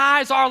that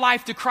ties our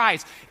life to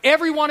Christ.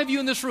 Every one of you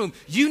in this room,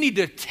 you need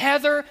to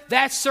tether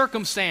that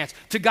circumstance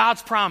to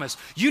God's promise.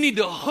 You need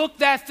to hook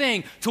that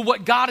thing to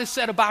what God has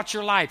said about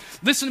your life.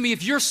 Listen to me,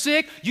 if you're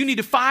sick, you need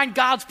to find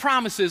God's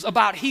promises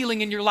about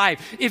healing in your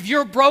life. If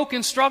you're broke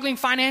and struggling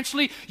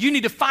financially, you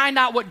need to find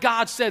out what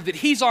God said, that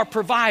He's our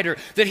provider,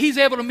 that He's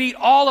able to meet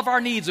all of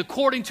our needs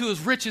according to His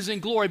riches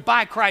and glory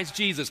by Christ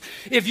Jesus.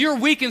 If you're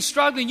weak and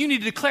struggling, you need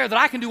to declare that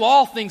I can do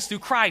all things through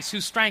Christ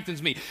who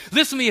strengthens me.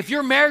 Listen to me, if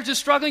your marriage is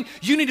struggling,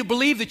 you need to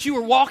believe that you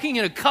are walking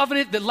in a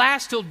covenant that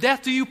lasts till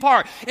death do you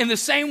part. In the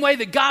same way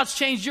that God's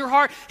changed your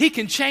heart, He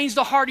can change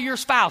the heart of your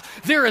spouse.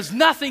 There is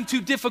nothing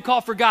too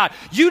difficult for God.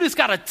 You just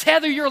got to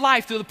tether your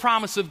life to the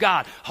promise of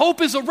God.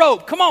 Hope is a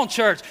rope. Come on,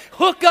 church.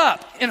 Hook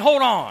up and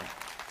hold on.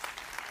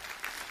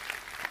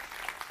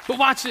 But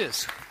watch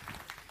this.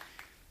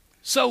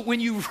 So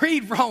when you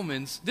read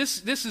Romans,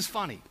 this is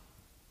funny.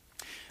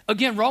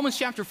 Again, Romans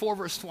chapter 4,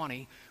 verse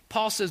 20,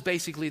 Paul says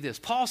basically this.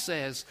 Paul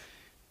says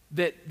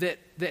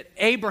that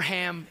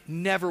Abraham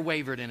never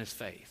wavered in his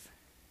faith.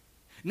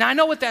 Now, I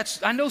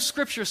know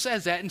Scripture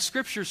says that, and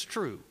Scripture's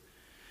true.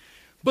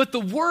 But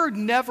the word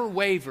never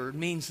wavered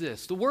means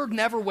this. The word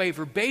never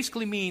wavered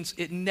basically means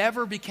it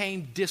never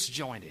became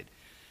disjointed.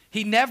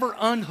 He never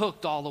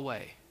unhooked all the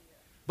way,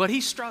 but he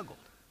struggled.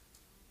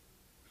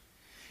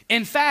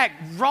 In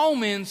fact,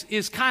 Romans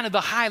is kind of the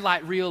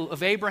highlight reel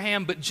of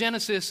Abraham, but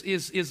Genesis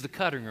is the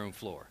cutting room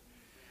floor.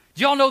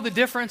 Do y'all know the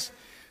difference?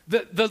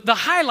 The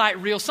highlight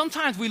reel,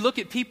 sometimes we look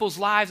at people's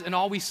lives and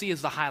all we see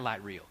is the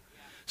highlight reel.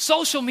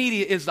 Social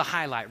media is the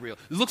highlight reel.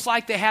 It looks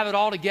like they have it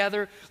all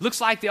together. Looks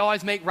like they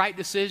always make right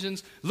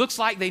decisions. Looks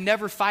like they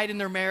never fight in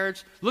their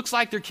marriage. Looks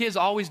like their kids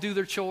always do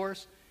their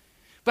chores.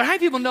 But how many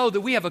people know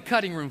that we have a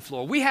cutting room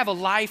floor? We have a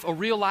life, a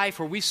real life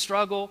where we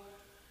struggle,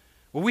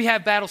 where we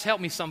have battles. Help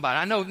me somebody.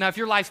 I know, now if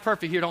your life's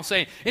perfect here, don't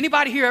say it.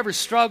 Anybody here ever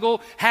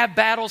struggle, have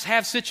battles,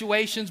 have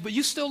situations, but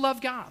you still love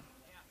God?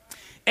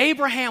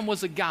 Abraham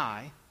was a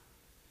guy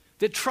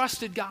that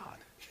trusted God,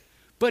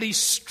 but he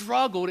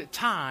struggled at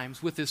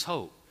times with his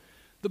hope.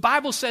 The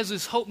Bible says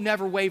his hope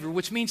never wavered,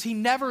 which means he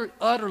never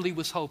utterly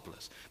was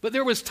hopeless. But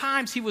there was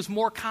times he was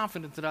more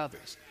confident than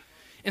others.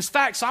 In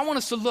fact, so I want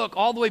us to look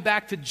all the way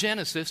back to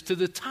Genesis, to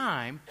the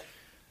time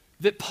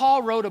that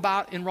Paul wrote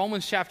about in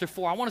Romans chapter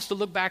 4. I want us to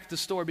look back at the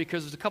story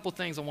because there's a couple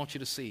things I want you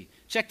to see.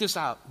 Check this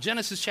out.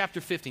 Genesis chapter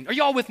 15. Are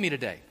you all with me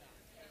today?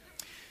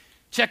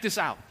 Check this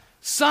out.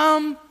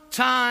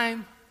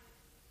 Sometime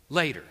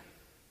later.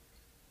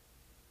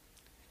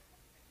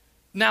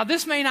 Now,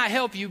 this may not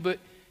help you, but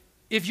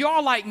if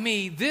y'all like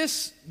me,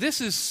 this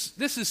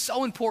is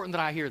so important that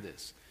I hear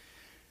this.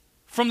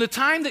 From the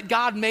time that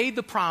God made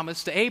the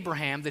promise to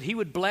Abraham that He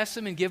would bless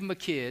him and give him a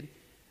kid,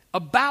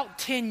 about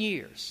 10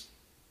 years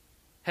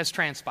has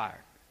transpired.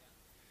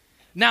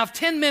 Now, if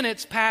 10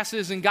 minutes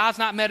passes and God's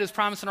not met His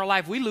promise in our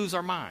life, we lose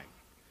our mind.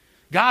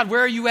 God, where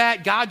are you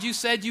at? God, you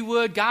said you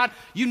would. God,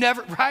 you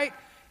never, right?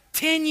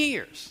 10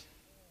 years.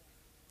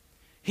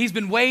 He's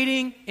been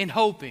waiting and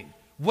hoping,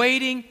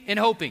 waiting and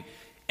hoping.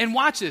 And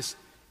watch this.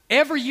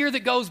 every year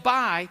that goes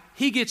by,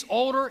 he gets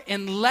older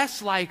and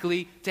less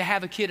likely to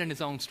have a kid in his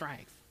own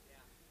strength.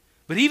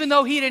 But even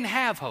though he didn't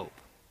have hope,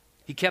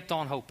 he kept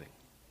on hoping.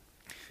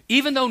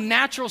 Even though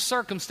natural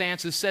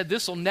circumstances said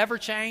this will never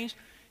change,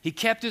 he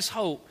kept his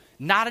hope,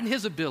 not in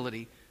his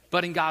ability,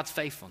 but in God's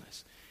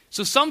faithfulness.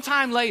 So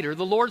sometime later,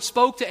 the Lord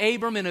spoke to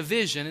Abram in a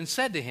vision and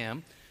said to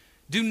him,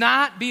 "Do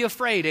not be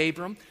afraid,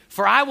 Abram,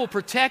 for I will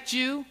protect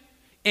you,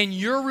 and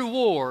your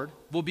reward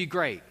will be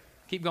great."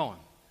 Keep going.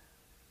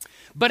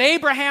 But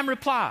Abraham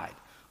replied,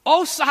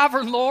 "O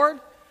sovereign Lord,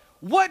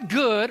 what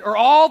good are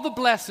all the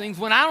blessings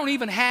when I don't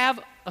even have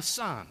a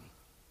son?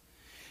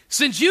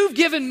 Since you've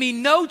given me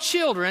no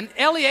children,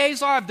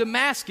 Eleazar of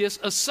Damascus,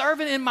 a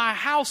servant in my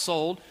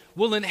household,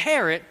 will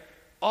inherit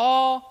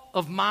all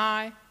of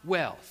my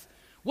wealth."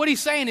 What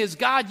he's saying is,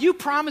 God, you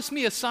promised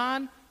me a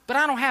son, but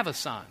I don't have a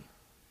son.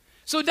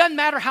 So it doesn't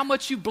matter how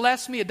much you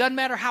bless me. It doesn't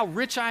matter how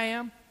rich I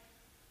am.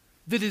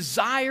 The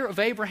desire of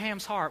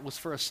Abraham's heart was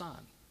for a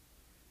son.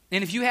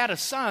 And if you had a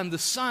son, the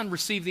son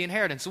received the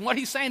inheritance. And what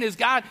he's saying is,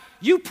 God,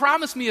 you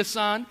promised me a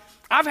son.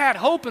 I've had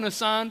hope in a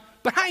son,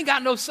 but I ain't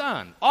got no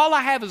son. All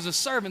I have is a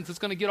servant that's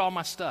going to get all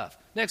my stuff.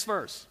 Next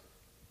verse.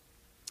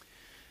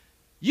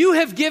 You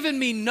have given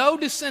me no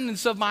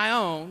descendants of my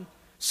own,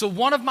 so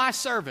one of my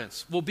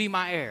servants will be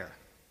my heir.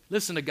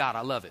 Listen to God,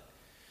 I love it.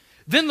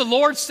 Then the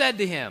Lord said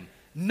to him,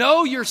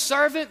 No, your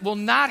servant will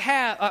not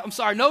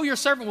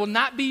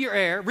be your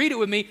heir. Read it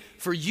with me.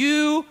 For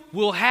you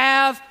will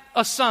have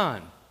a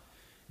son.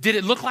 Did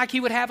it look like he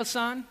would have a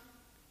son?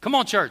 Come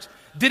on, church.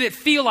 Did it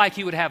feel like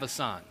he would have a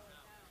son?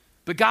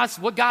 But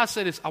what God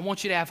said is, I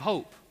want you to have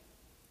hope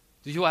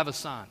that you'll have a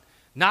son.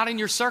 Not in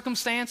your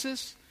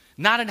circumstances,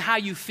 not in how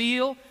you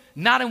feel,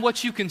 not in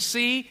what you can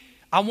see.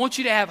 I want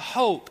you to have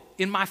hope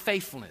in my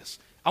faithfulness.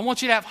 I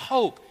want you to have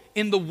hope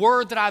in the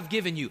word that I've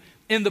given you,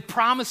 in the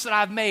promise that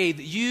I've made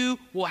that you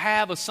will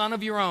have a son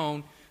of your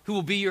own who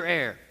will be your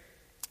heir.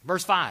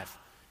 Verse 5.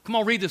 Come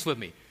on, read this with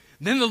me.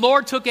 Then the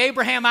Lord took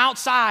Abraham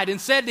outside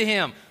and said to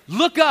him,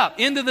 Look up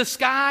into the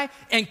sky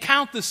and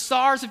count the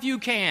stars if you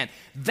can.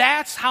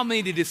 That's how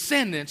many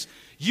descendants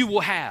you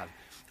will have.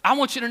 I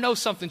want you to know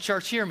something,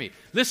 church. Hear me.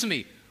 Listen to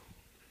me.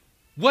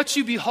 What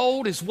you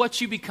behold is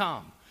what you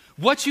become.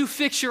 What you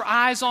fix your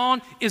eyes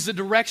on is the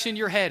direction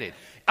you're headed.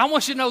 I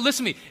want you to know,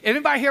 listen to me.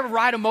 Anybody here ever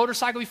ride a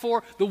motorcycle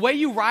before? The way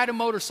you ride a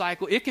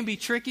motorcycle, it can be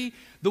tricky.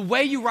 The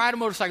way you ride a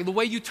motorcycle, the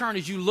way you turn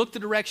is you look the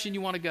direction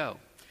you want to go.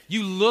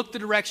 You look the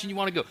direction you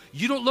want to go.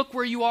 You don't look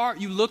where you are.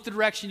 You look the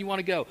direction you want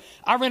to go.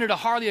 I rented a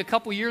Harley a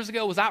couple years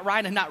ago, was out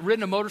riding and not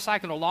ridden a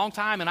motorcycle in a long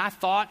time, and I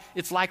thought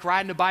it's like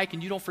riding a bike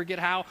and you don't forget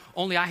how,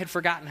 only I had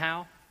forgotten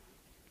how.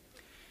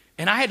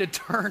 And I had to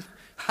turn.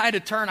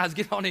 I was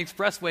getting on the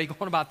expressway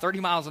going about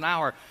 30 miles an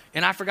hour,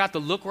 and I forgot to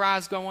look where I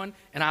was going,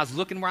 and I was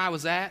looking where I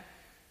was at,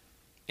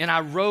 and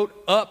I rode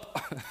up.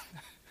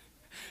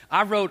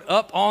 I rode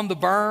up on the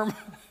berm.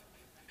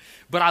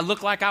 But I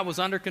looked like I was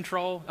under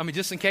control. I mean,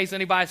 just in case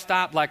anybody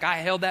stopped, like I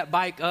held that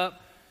bike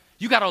up.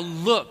 You got to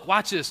look.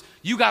 Watch this.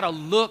 You got to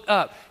look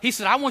up. He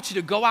said, I want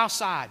you to go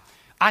outside.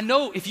 I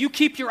know if you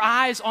keep your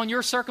eyes on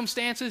your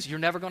circumstances, you're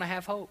never going to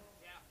have hope.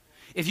 Yeah.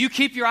 If you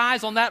keep your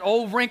eyes on that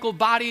old wrinkled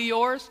body of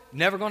yours,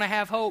 never going to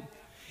have hope.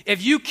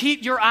 If you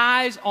keep your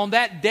eyes on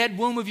that dead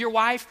womb of your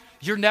wife,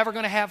 you're never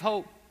going to have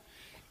hope.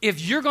 If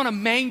you're going to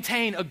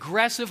maintain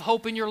aggressive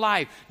hope in your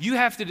life, I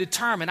have to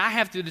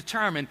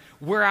determine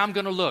where I'm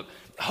going to look.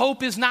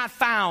 Hope is not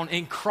found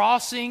in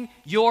crossing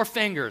your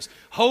fingers.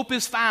 Hope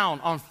is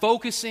found on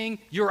focusing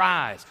your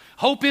eyes.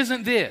 Hope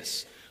isn't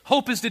this.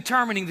 Hope is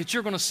determining that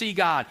you're going to see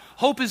God.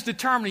 Hope is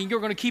determining you're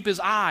going to keep His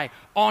eye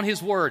on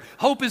His word.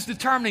 Hope is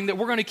determining that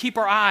we're going to keep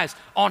our eyes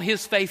on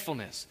His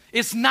faithfulness.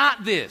 It's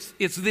not this,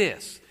 it's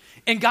this.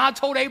 And God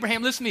told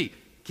Abraham, listen to me,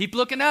 keep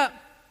looking up.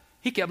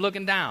 He kept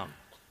looking down.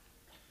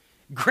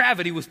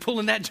 Gravity was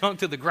pulling that junk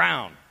to the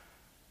ground.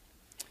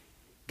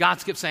 God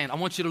kept saying, I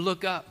want you to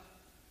look up.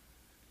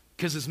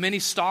 Because as many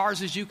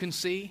stars as you can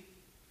see,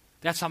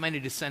 that's how many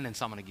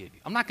descendants I'm going to give you.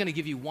 I'm not going to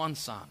give you one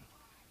son.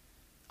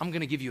 I'm going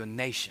to give you a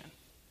nation.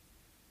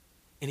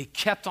 And he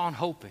kept on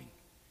hoping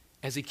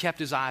as he kept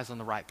his eyes on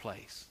the right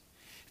place.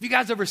 Have you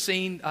guys ever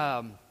seen,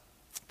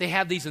 they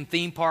have these in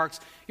theme parks.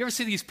 You ever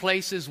see these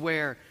places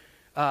where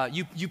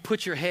you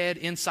put your head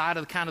inside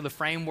of kind of the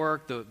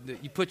framework,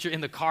 you put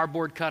in the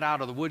cardboard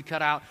cutout or the wood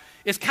cutout.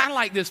 It's kind of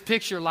like this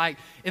picture,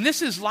 and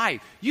this is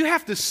life. You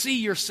have to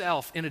see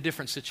yourself in a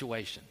different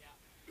situation.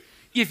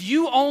 If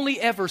you only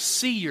ever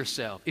see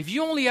yourself, if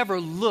you only ever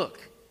look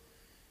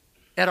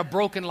at a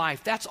broken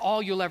life, that's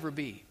all you'll ever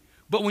be.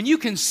 But when you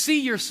can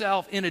see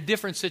yourself in a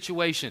different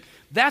situation,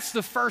 that's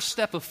the first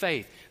step of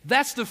faith.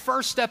 That's the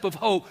first step of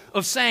hope,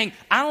 of saying,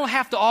 I don't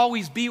have to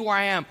always be where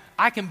I am.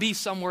 I can be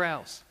somewhere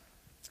else.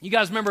 You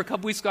guys remember a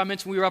couple weeks ago I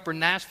mentioned we were up in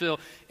Nashville,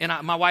 and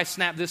my wife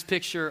snapped this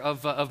picture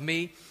of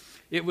me.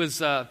 It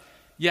was,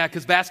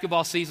 because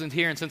basketball season's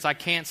here, and since I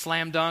can't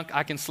slam dunk,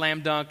 I can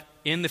slam dunk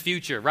in the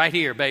future, right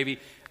here, baby.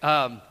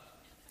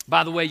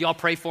 By the way, y'all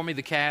pray for me,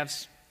 the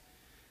Cavs.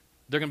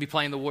 They're going to be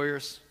playing the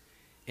Warriors.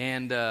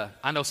 And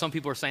I know some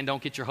people are saying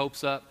don't get your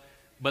hopes up.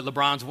 but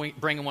LeBron's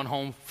bringing one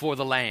home for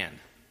the land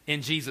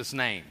in Jesus'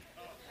 name.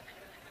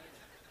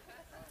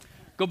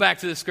 Go back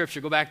to the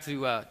scripture. Go back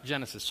to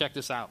Genesis. Check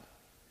this out.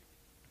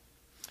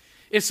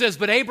 It says,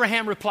 but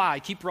Abraham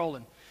replied, keep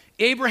rolling.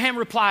 Abraham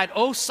replied,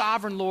 O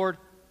sovereign Lord,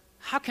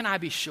 how can I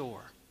be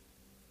sure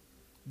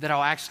that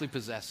I'll actually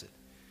possess it?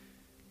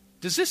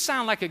 Does this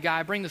sound like a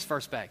guy, bring this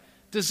verse back.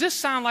 Does this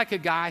sound like a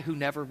guy who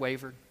never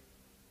wavered?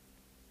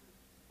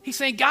 He's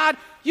saying, God,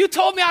 you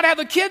told me I'd have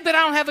a kid, but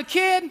I don't have a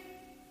kid.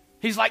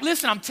 He's like,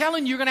 listen, I'm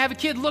telling you, you're going to have a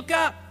kid. Look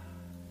up.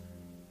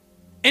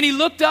 And he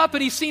looked up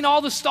and he's seen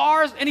all the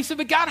stars. And he said,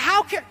 but God,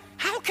 how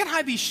can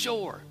I be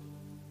sure?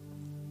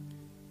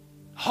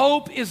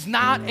 Hope is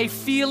not a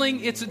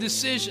feeling, it's a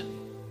decision.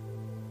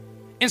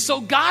 And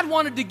so God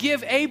wanted to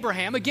give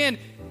Abraham, again,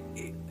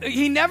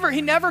 he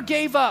never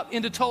gave up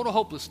into total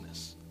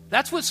hopelessness.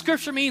 That's what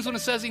Scripture means when it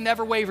says he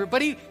never wavered.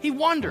 But he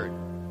wondered,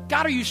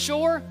 God, are you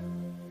sure?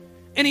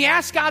 And he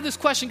asked God this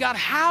question, God,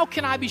 how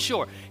can I be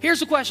sure? Here's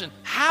the question.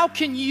 How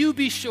can you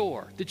be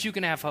sure that you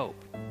can have hope?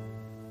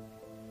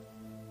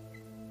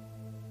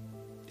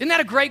 Isn't that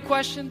a great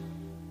question?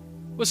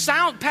 Well,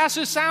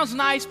 Pastor, it sounds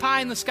nice,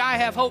 pie in the sky,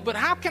 have hope, but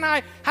how can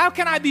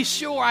I be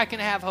sure I can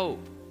have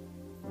hope?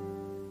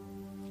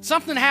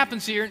 Something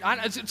happens here.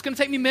 It's going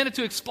to take me a minute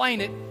to explain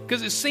it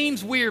because it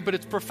seems weird, but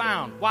it's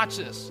profound. Watch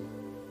this.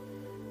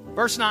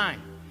 Verse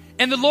 9.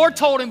 And the Lord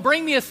told him,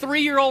 bring me a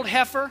 3-year-old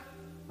heifer,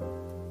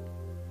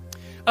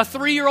 a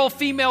 3-year-old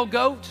female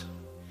goat,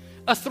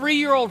 a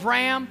 3-year-old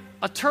ram,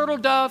 a turtle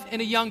dove,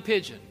 and a young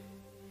pigeon.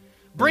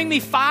 Bring me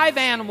 5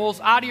 animals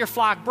out of your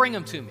flock. Bring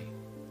them to me.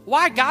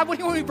 Why, God? What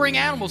do you want me to bring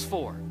animals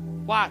for?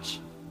 Watch.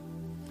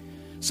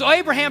 So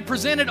Abraham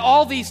presented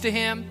all these to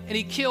him, and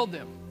he killed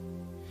them.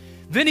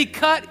 Then he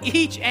cut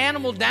each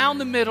animal down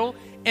the middle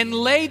and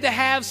laid the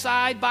halves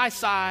side by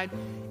side.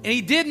 And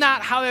he did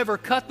not, however,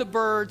 cut the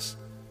birds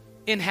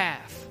in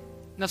half.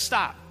 Now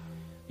stop.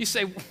 You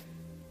say,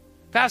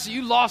 Pastor,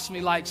 you lost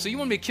me. So you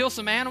want me to kill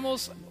some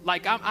animals? I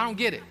don't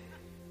get it.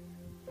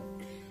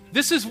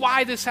 This is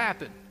why this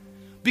happened.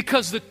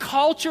 Because the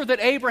culture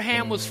that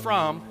Abraham was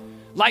from,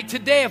 like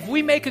today, if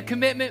we make a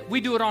commitment,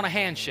 we do it on a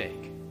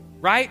handshake,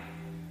 right?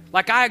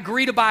 Like I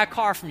agree to buy a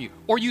car from you,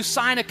 or you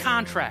sign a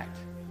contract.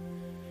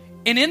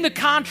 And in the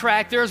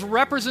contract, there's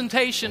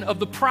representation of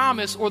the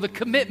promise or the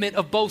commitment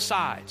of both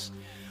sides.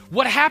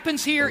 What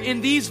happens here in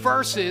these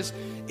verses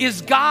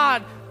is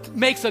God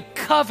makes a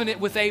covenant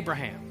with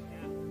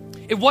Abraham.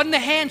 It wasn't a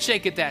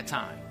handshake at that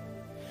time.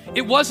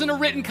 It wasn't a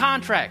written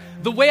contract.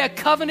 The way a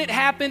covenant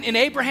happened in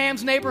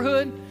Abraham's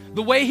neighborhood,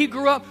 the way he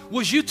grew up,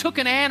 was you took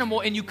an animal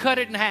and you cut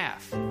it in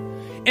half.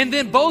 And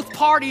then both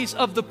parties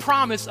of the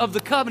promise of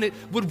the covenant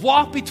would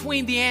walk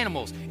between the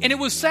animals. And it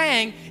was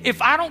saying, if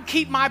I don't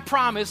keep my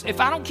promise, if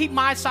I don't keep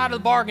my side of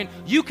the bargain,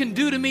 you can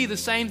do to me the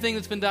same thing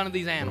that's been done to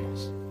these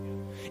animals.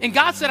 And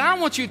God said, I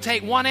don't want you to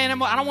take 1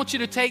 animal. I don't want you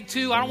to take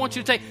 2. I want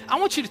you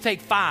to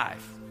take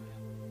 5.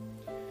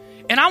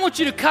 And I want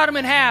you to cut them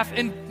in half.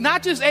 And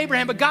not just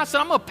Abraham, but God said,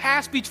 I'm going to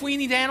pass between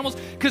these animals,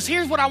 because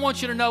here's what I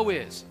want you to know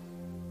is,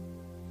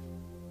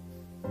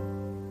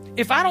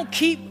 if I don't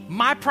keep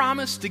my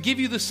promise to give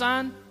you the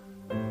son,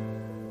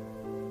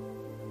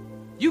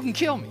 you can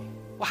kill me.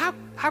 Well,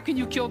 how can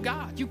you kill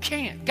God? You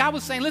can't. God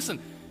was saying,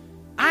 listen,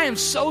 I am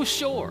so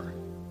sure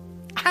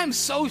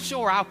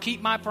I'll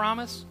keep my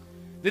promise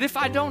that if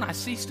I don't, I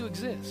cease to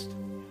exist.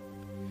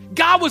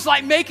 God was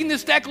like making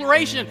this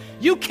declaration,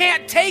 you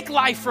can't take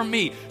life from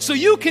me, so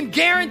you can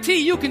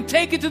guarantee, you can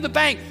take it to the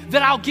bank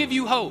that I'll give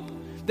you hope,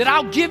 that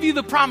I'll give you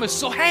the promise,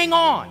 so hang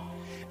on.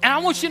 And I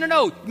want you to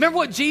know, remember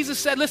what Jesus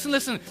said?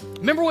 Listen.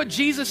 Remember what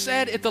Jesus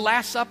said at the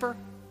Last Supper?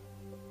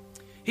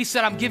 He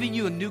said, I'm giving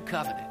you a new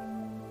covenant.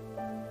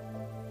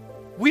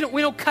 We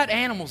don't cut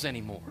animals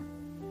anymore.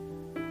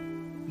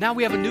 Now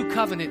we have a new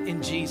covenant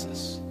in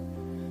Jesus.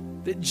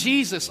 That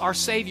Jesus, our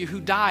Savior,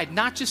 who died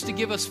not just to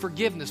give us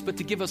forgiveness, but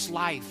to give us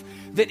life.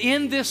 That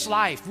in this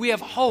life we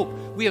have hope,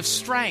 we have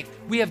strength,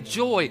 we have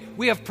joy,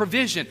 we have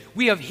provision,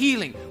 we have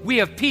healing, we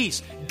have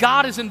peace.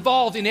 God is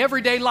involved in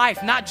everyday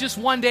life, not just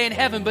one day in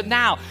heaven, but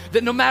now.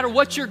 That no matter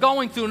what you're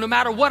going through, no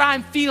matter what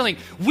I'm feeling,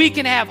 we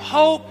can have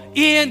hope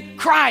in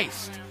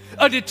Christ.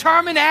 A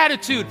determined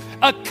attitude,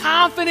 a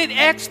confident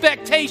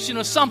expectation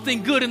of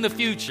something good in the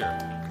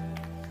future.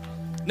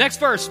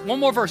 Next verse, one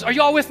more verse. Are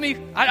you all with me?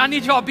 I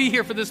need you all to be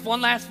here for this one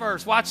last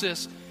verse. Watch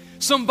this.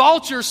 Some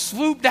vultures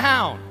swooped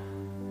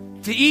down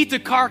to eat the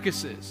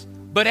carcasses,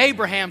 but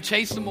Abraham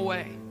chased them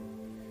away.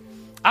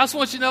 I just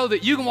want you to know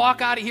that you can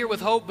walk out of here with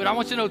hope, but I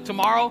want you to know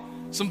tomorrow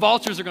some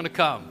vultures are going to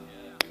come.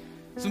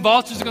 Some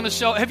vultures are going to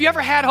show. Have you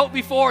ever had hope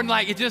before and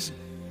do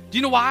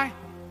you know why?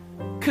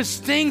 Because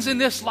things in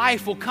this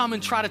life will come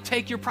and try to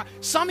take your pride.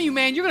 Some of you,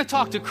 man, you're going to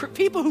talk to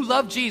people who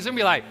love Jesus and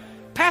be like,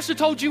 Pastor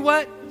told you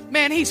what?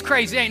 Man, he's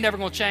crazy. He ain't never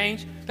going to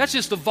change. That's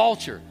just a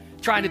vulture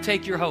trying to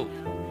take your hope.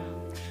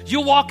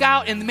 You'll walk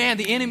out and, man,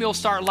 the enemy will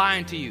start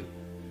lying to you.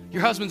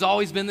 Your husband's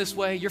always been this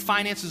way. Your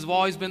finances have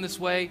always been this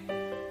way.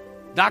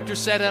 Doctor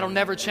said that'll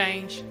never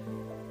change.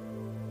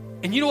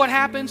 And you know what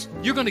happens?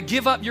 You're going to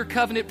give up your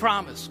covenant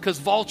promise because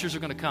vultures are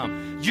going to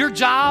come. Your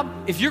job,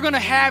 if you're going to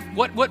have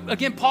what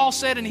again Paul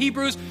said in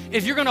Hebrews,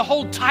 if you're going to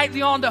hold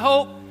tightly on to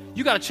hope,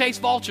 you got to chase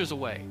vultures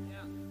away.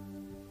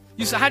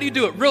 You say, how do you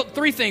do it?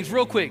 Three things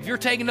real quick. If you're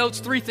taking notes,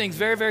 three things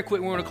very, very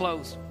quick. We're going to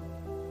close.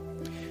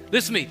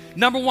 Listen to me.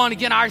 Number one,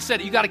 again, I already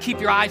said it. You got to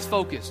keep your eyes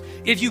focused.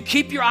 If you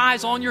keep your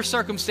eyes on your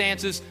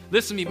circumstances,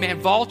 listen to me, man,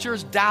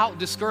 vultures, doubt,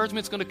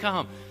 discouragement's going to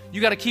come.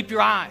 You got to keep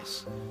your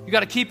eyes. You got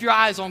to keep your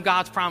eyes on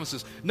God's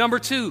promises. Number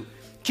two,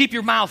 keep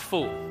your mouth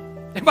full.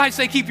 Everybody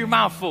say keep your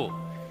mouth full.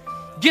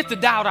 Get the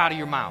doubt out of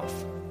your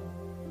mouth.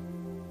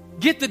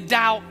 Get the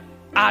doubt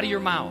out of your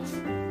mouth.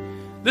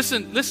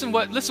 Listen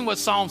what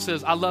Psalm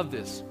says. I love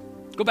this.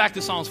 Go back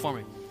to Psalms for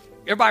me.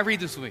 Everybody read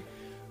this with me.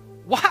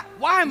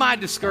 Why am I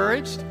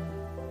discouraged?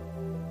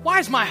 Why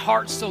is my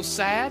heart so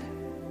sad?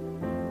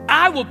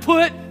 I will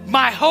put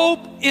my hope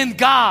in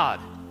God.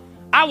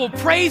 I will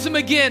praise him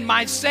again,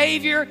 my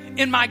Savior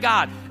and my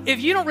God. If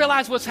you don't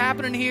realize what's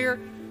happening here,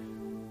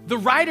 the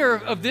writer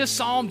of this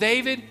Psalm,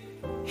 David,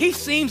 he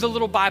seems a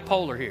little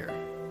bipolar here.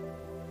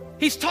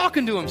 He's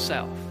talking to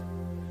himself.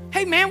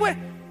 Hey man, what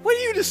are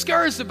you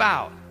discouraged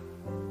about?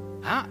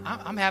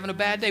 I'm having a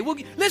bad day. Well,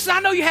 listen, I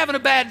know you're having a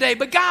bad day,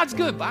 but God's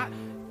good. But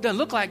it doesn't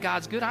look like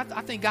God's good.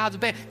 I think God's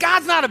bad.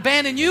 God's not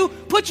abandoning you.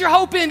 Put your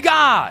hope in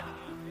God.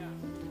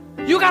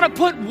 You got to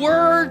put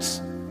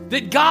words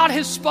that God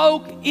has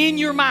spoke in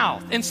your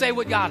mouth and say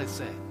what God has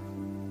said.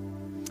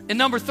 And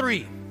number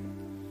three,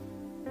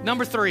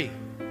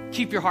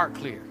 keep your heart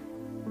clear.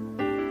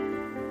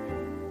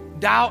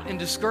 Doubt and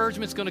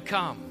discouragement's going to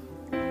come.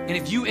 And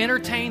if you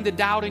entertain the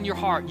doubt in your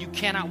heart, you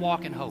cannot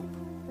walk in hope.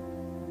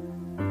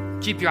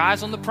 Keep your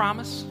eyes on the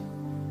promise.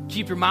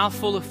 Keep your mouth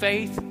full of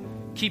faith.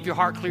 Keep your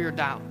heart clear of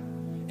doubt.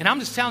 And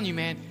I'm just telling you,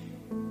 man,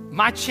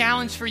 my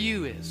challenge for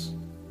you is,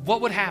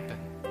 what would happen?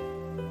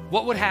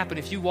 What would happen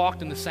if you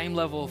walked in the same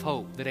level of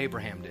hope that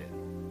Abraham did?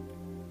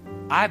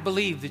 I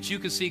believe that you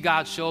could see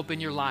God show up in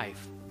your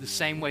life the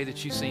same way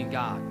that you've seen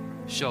God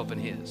show up in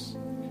his.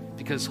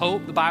 Because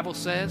hope, the Bible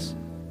says,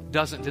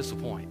 doesn't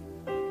disappoint.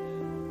 I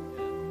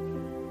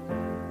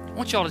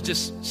want y'all to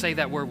just say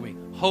that word with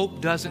me.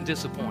 Hope doesn't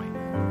disappoint.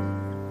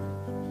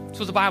 That's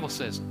what the Bible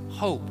says.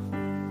 Hope.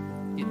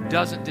 It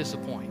doesn't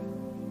disappoint.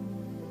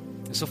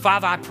 And so,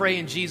 Father, I pray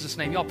in Jesus'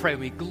 name. Y'all pray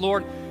with me.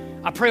 Lord,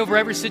 I pray over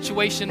every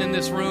situation in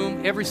this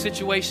room, every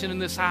situation in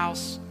this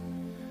house,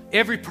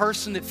 every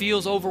person that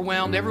feels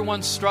overwhelmed,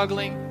 everyone's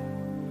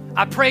struggling.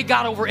 I pray,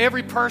 God, over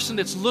every person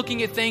that's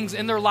looking at things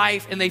in their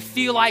life and they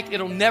feel like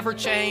it'll never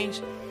change.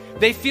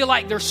 They feel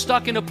like they're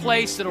stuck in a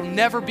place that'll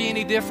never be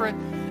any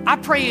different. I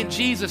pray in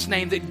Jesus'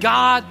 name that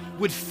God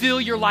would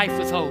fill your life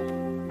with hope.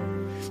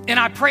 And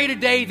I pray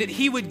today that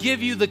he would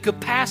give you the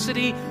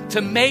capacity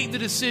to make the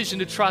decision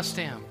to trust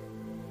him.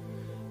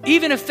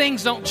 Even if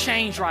things don't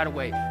change right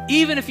away,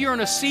 even if you're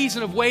in a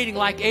season of waiting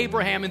like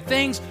Abraham and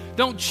things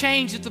don't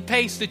change at the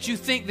pace that you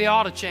think they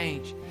ought to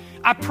change,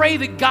 I pray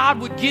that God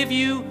would give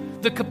you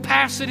the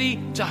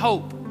capacity to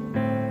hope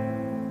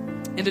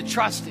and to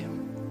trust him.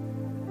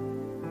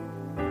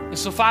 And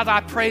so, Father,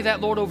 I pray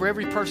that, Lord, over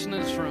every person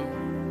in this room,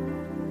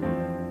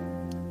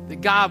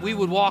 that God, we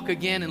would walk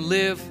again and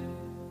live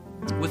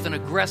with an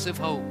aggressive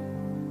hope,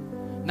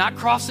 not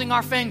crossing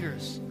our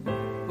fingers,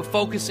 but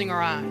focusing our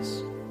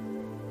eyes.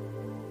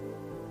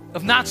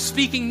 Of not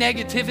speaking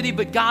negativity,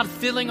 but God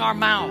filling our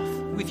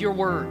mouth with your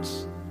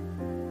words.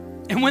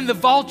 And when the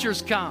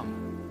vultures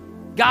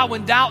come, God,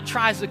 when doubt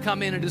tries to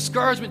come in and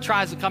discouragement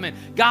tries to come in,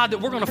 God, that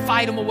we're going to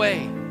fight them away.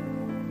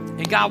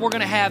 And God, we're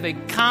going to have a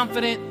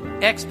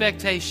confident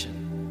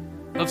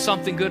expectation of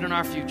something good in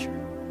our future.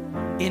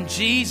 In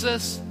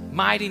Jesus'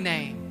 mighty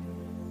name.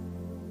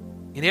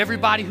 And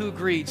everybody who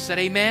agreed said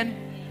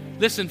amen.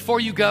 Listen, before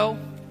you go,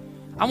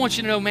 I want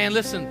you to know, man,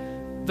 listen,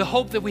 the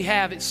hope that we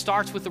have, it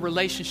starts with a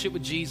relationship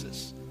with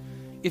Jesus.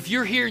 If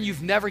you're here and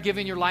you've never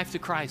given your life to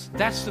Christ,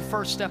 that's the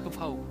first step of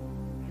hope.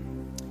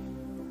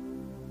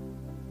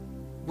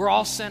 We're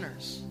all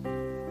sinners.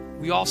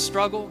 We all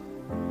struggle.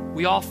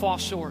 We all fall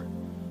short.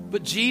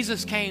 But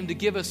Jesus came to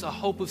give us a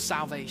hope of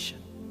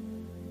salvation.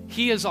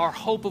 He is our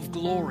hope of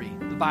glory,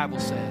 the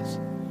Bible says.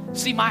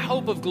 See, my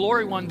hope of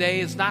glory one day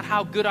is not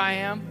how good I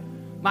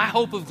am. My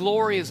hope of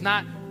glory is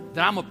not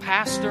that I'm a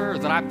pastor or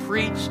that I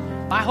preach.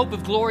 My hope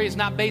of glory is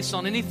not based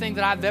on anything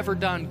that I've ever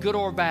done, good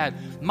or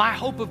bad. My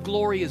hope of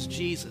glory is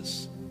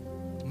Jesus,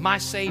 my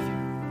Savior.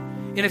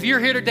 And if you're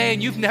here today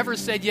and you've never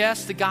said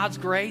yes to God's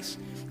grace,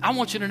 I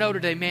want you to know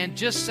today, man,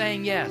 just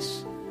saying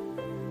yes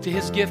to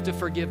his gift of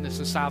forgiveness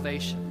and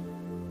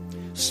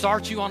salvation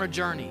starts you on a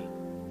journey,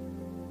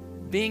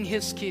 being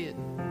his kid,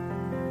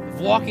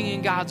 of walking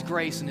in God's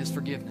grace and his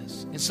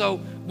forgiveness. And so,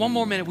 one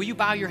more minute, will you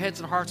bow your heads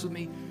and hearts with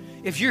me?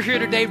 If you're here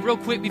today, real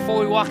quick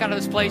before we walk out of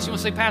this place, you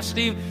want to say, Pastor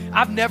Steve,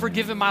 I've never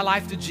given my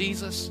life to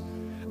Jesus.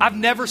 I've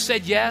never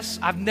said yes.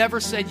 I've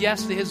never said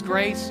yes to his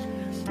grace.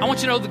 I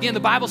want you to know, again, the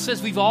Bible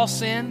says we've all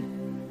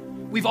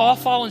sinned. We've all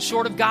fallen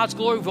short of God's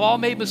glory. We've all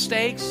made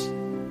mistakes.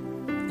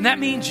 And that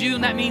means you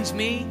and that means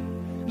me.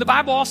 The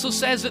Bible also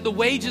says that the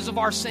wages of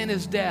our sin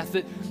is death,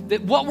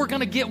 that what we're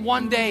going to get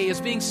one day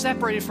is being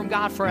separated from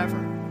God forever.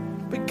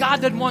 But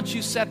God doesn't want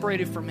you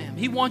separated from Him.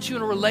 He wants you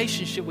in a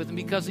relationship with Him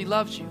because He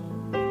loves you.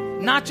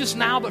 Not just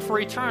now, but for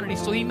eternity.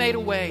 So He made a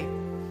way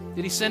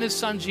that He sent His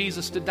Son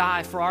Jesus to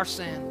die for our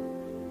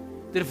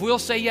sin. That if we'll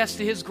say yes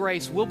to His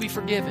grace, we'll be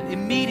forgiven.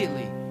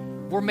 Immediately,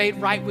 we're made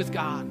right with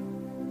God.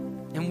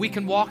 And we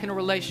can walk in a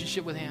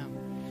relationship with Him.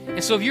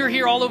 And so if you're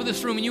here all over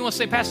this room and you want to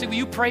say, Pastor, will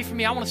you pray for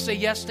me? I want to say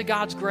yes to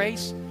God's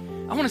grace.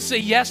 I want to say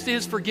yes to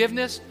His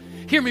forgiveness.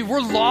 Hear me,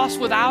 we're lost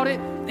without it,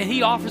 and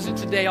He offers it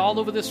today all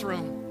over this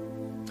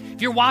room.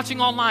 If you're watching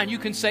online, you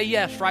can say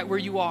yes right where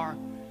you are.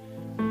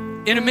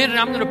 In a minute,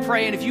 I'm going to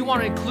pray, and if you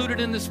want to include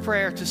it in this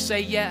prayer to say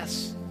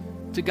yes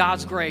to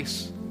God's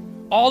grace,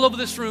 all over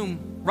this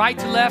room, right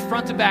to left,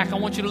 front to back, I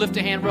want you to lift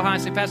a hand real high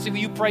and say, Pastor, will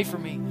you pray for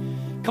me?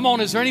 Come on,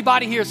 is there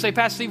anybody here? Say,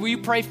 Pastor, will you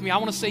pray for me? I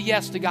want to say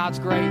yes to God's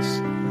grace.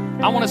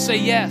 I want to say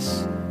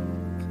yes.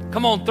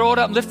 Come on, throw it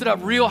up, lift it up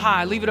real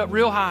high, leave it up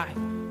real high.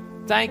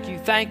 Thank you,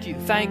 thank you,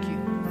 thank you,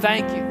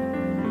 thank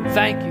you,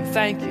 thank you,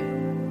 thank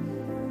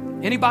you.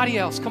 Anybody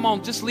else? Come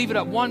on, just leave it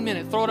up 1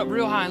 minute, throw it up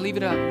real high and leave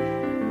it up.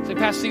 Say,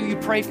 Pastor, will you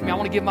pray for me? I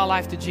want to give my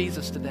life to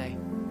Jesus today.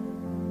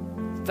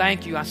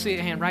 Thank you. I see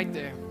a hand right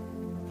there.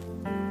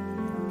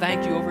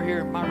 Thank you over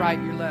here, my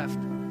right, your left.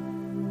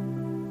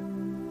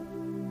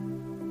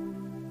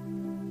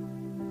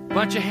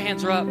 Bunch of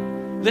hands are up.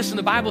 Listen,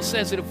 the Bible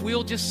says that if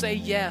we'll just say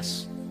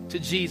yes to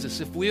Jesus,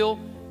 if we'll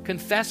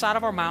confess out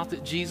of our mouth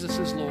that Jesus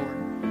is Lord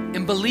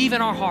and believe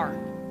in our heart,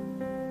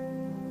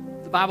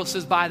 the Bible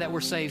says by that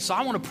we're saved. So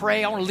I want to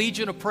pray. I want to lead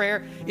you in a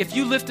prayer. If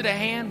you lifted a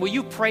hand, will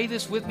you pray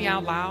this with me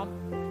out loud?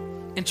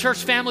 And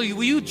church family,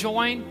 will you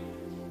join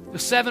the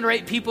 7 or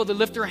 8 people that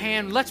lift their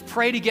hand? Let's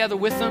pray together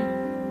with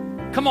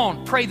them. Come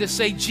on, pray this.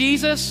 Say,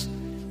 Jesus,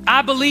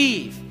 I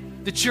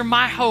believe that you're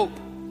my hope.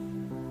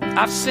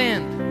 I've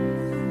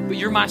sinned, but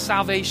you're my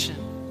salvation.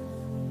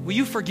 Will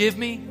you forgive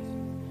me?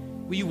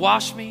 Will you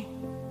wash me?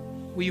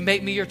 Will you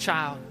make me your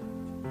child?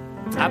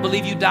 I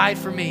believe you died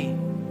for me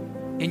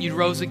and you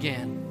rose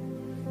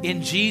again.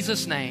 In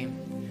Jesus'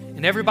 name.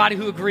 And everybody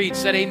who agreed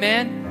said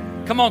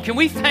amen. Come on, can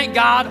we thank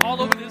God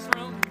all over this?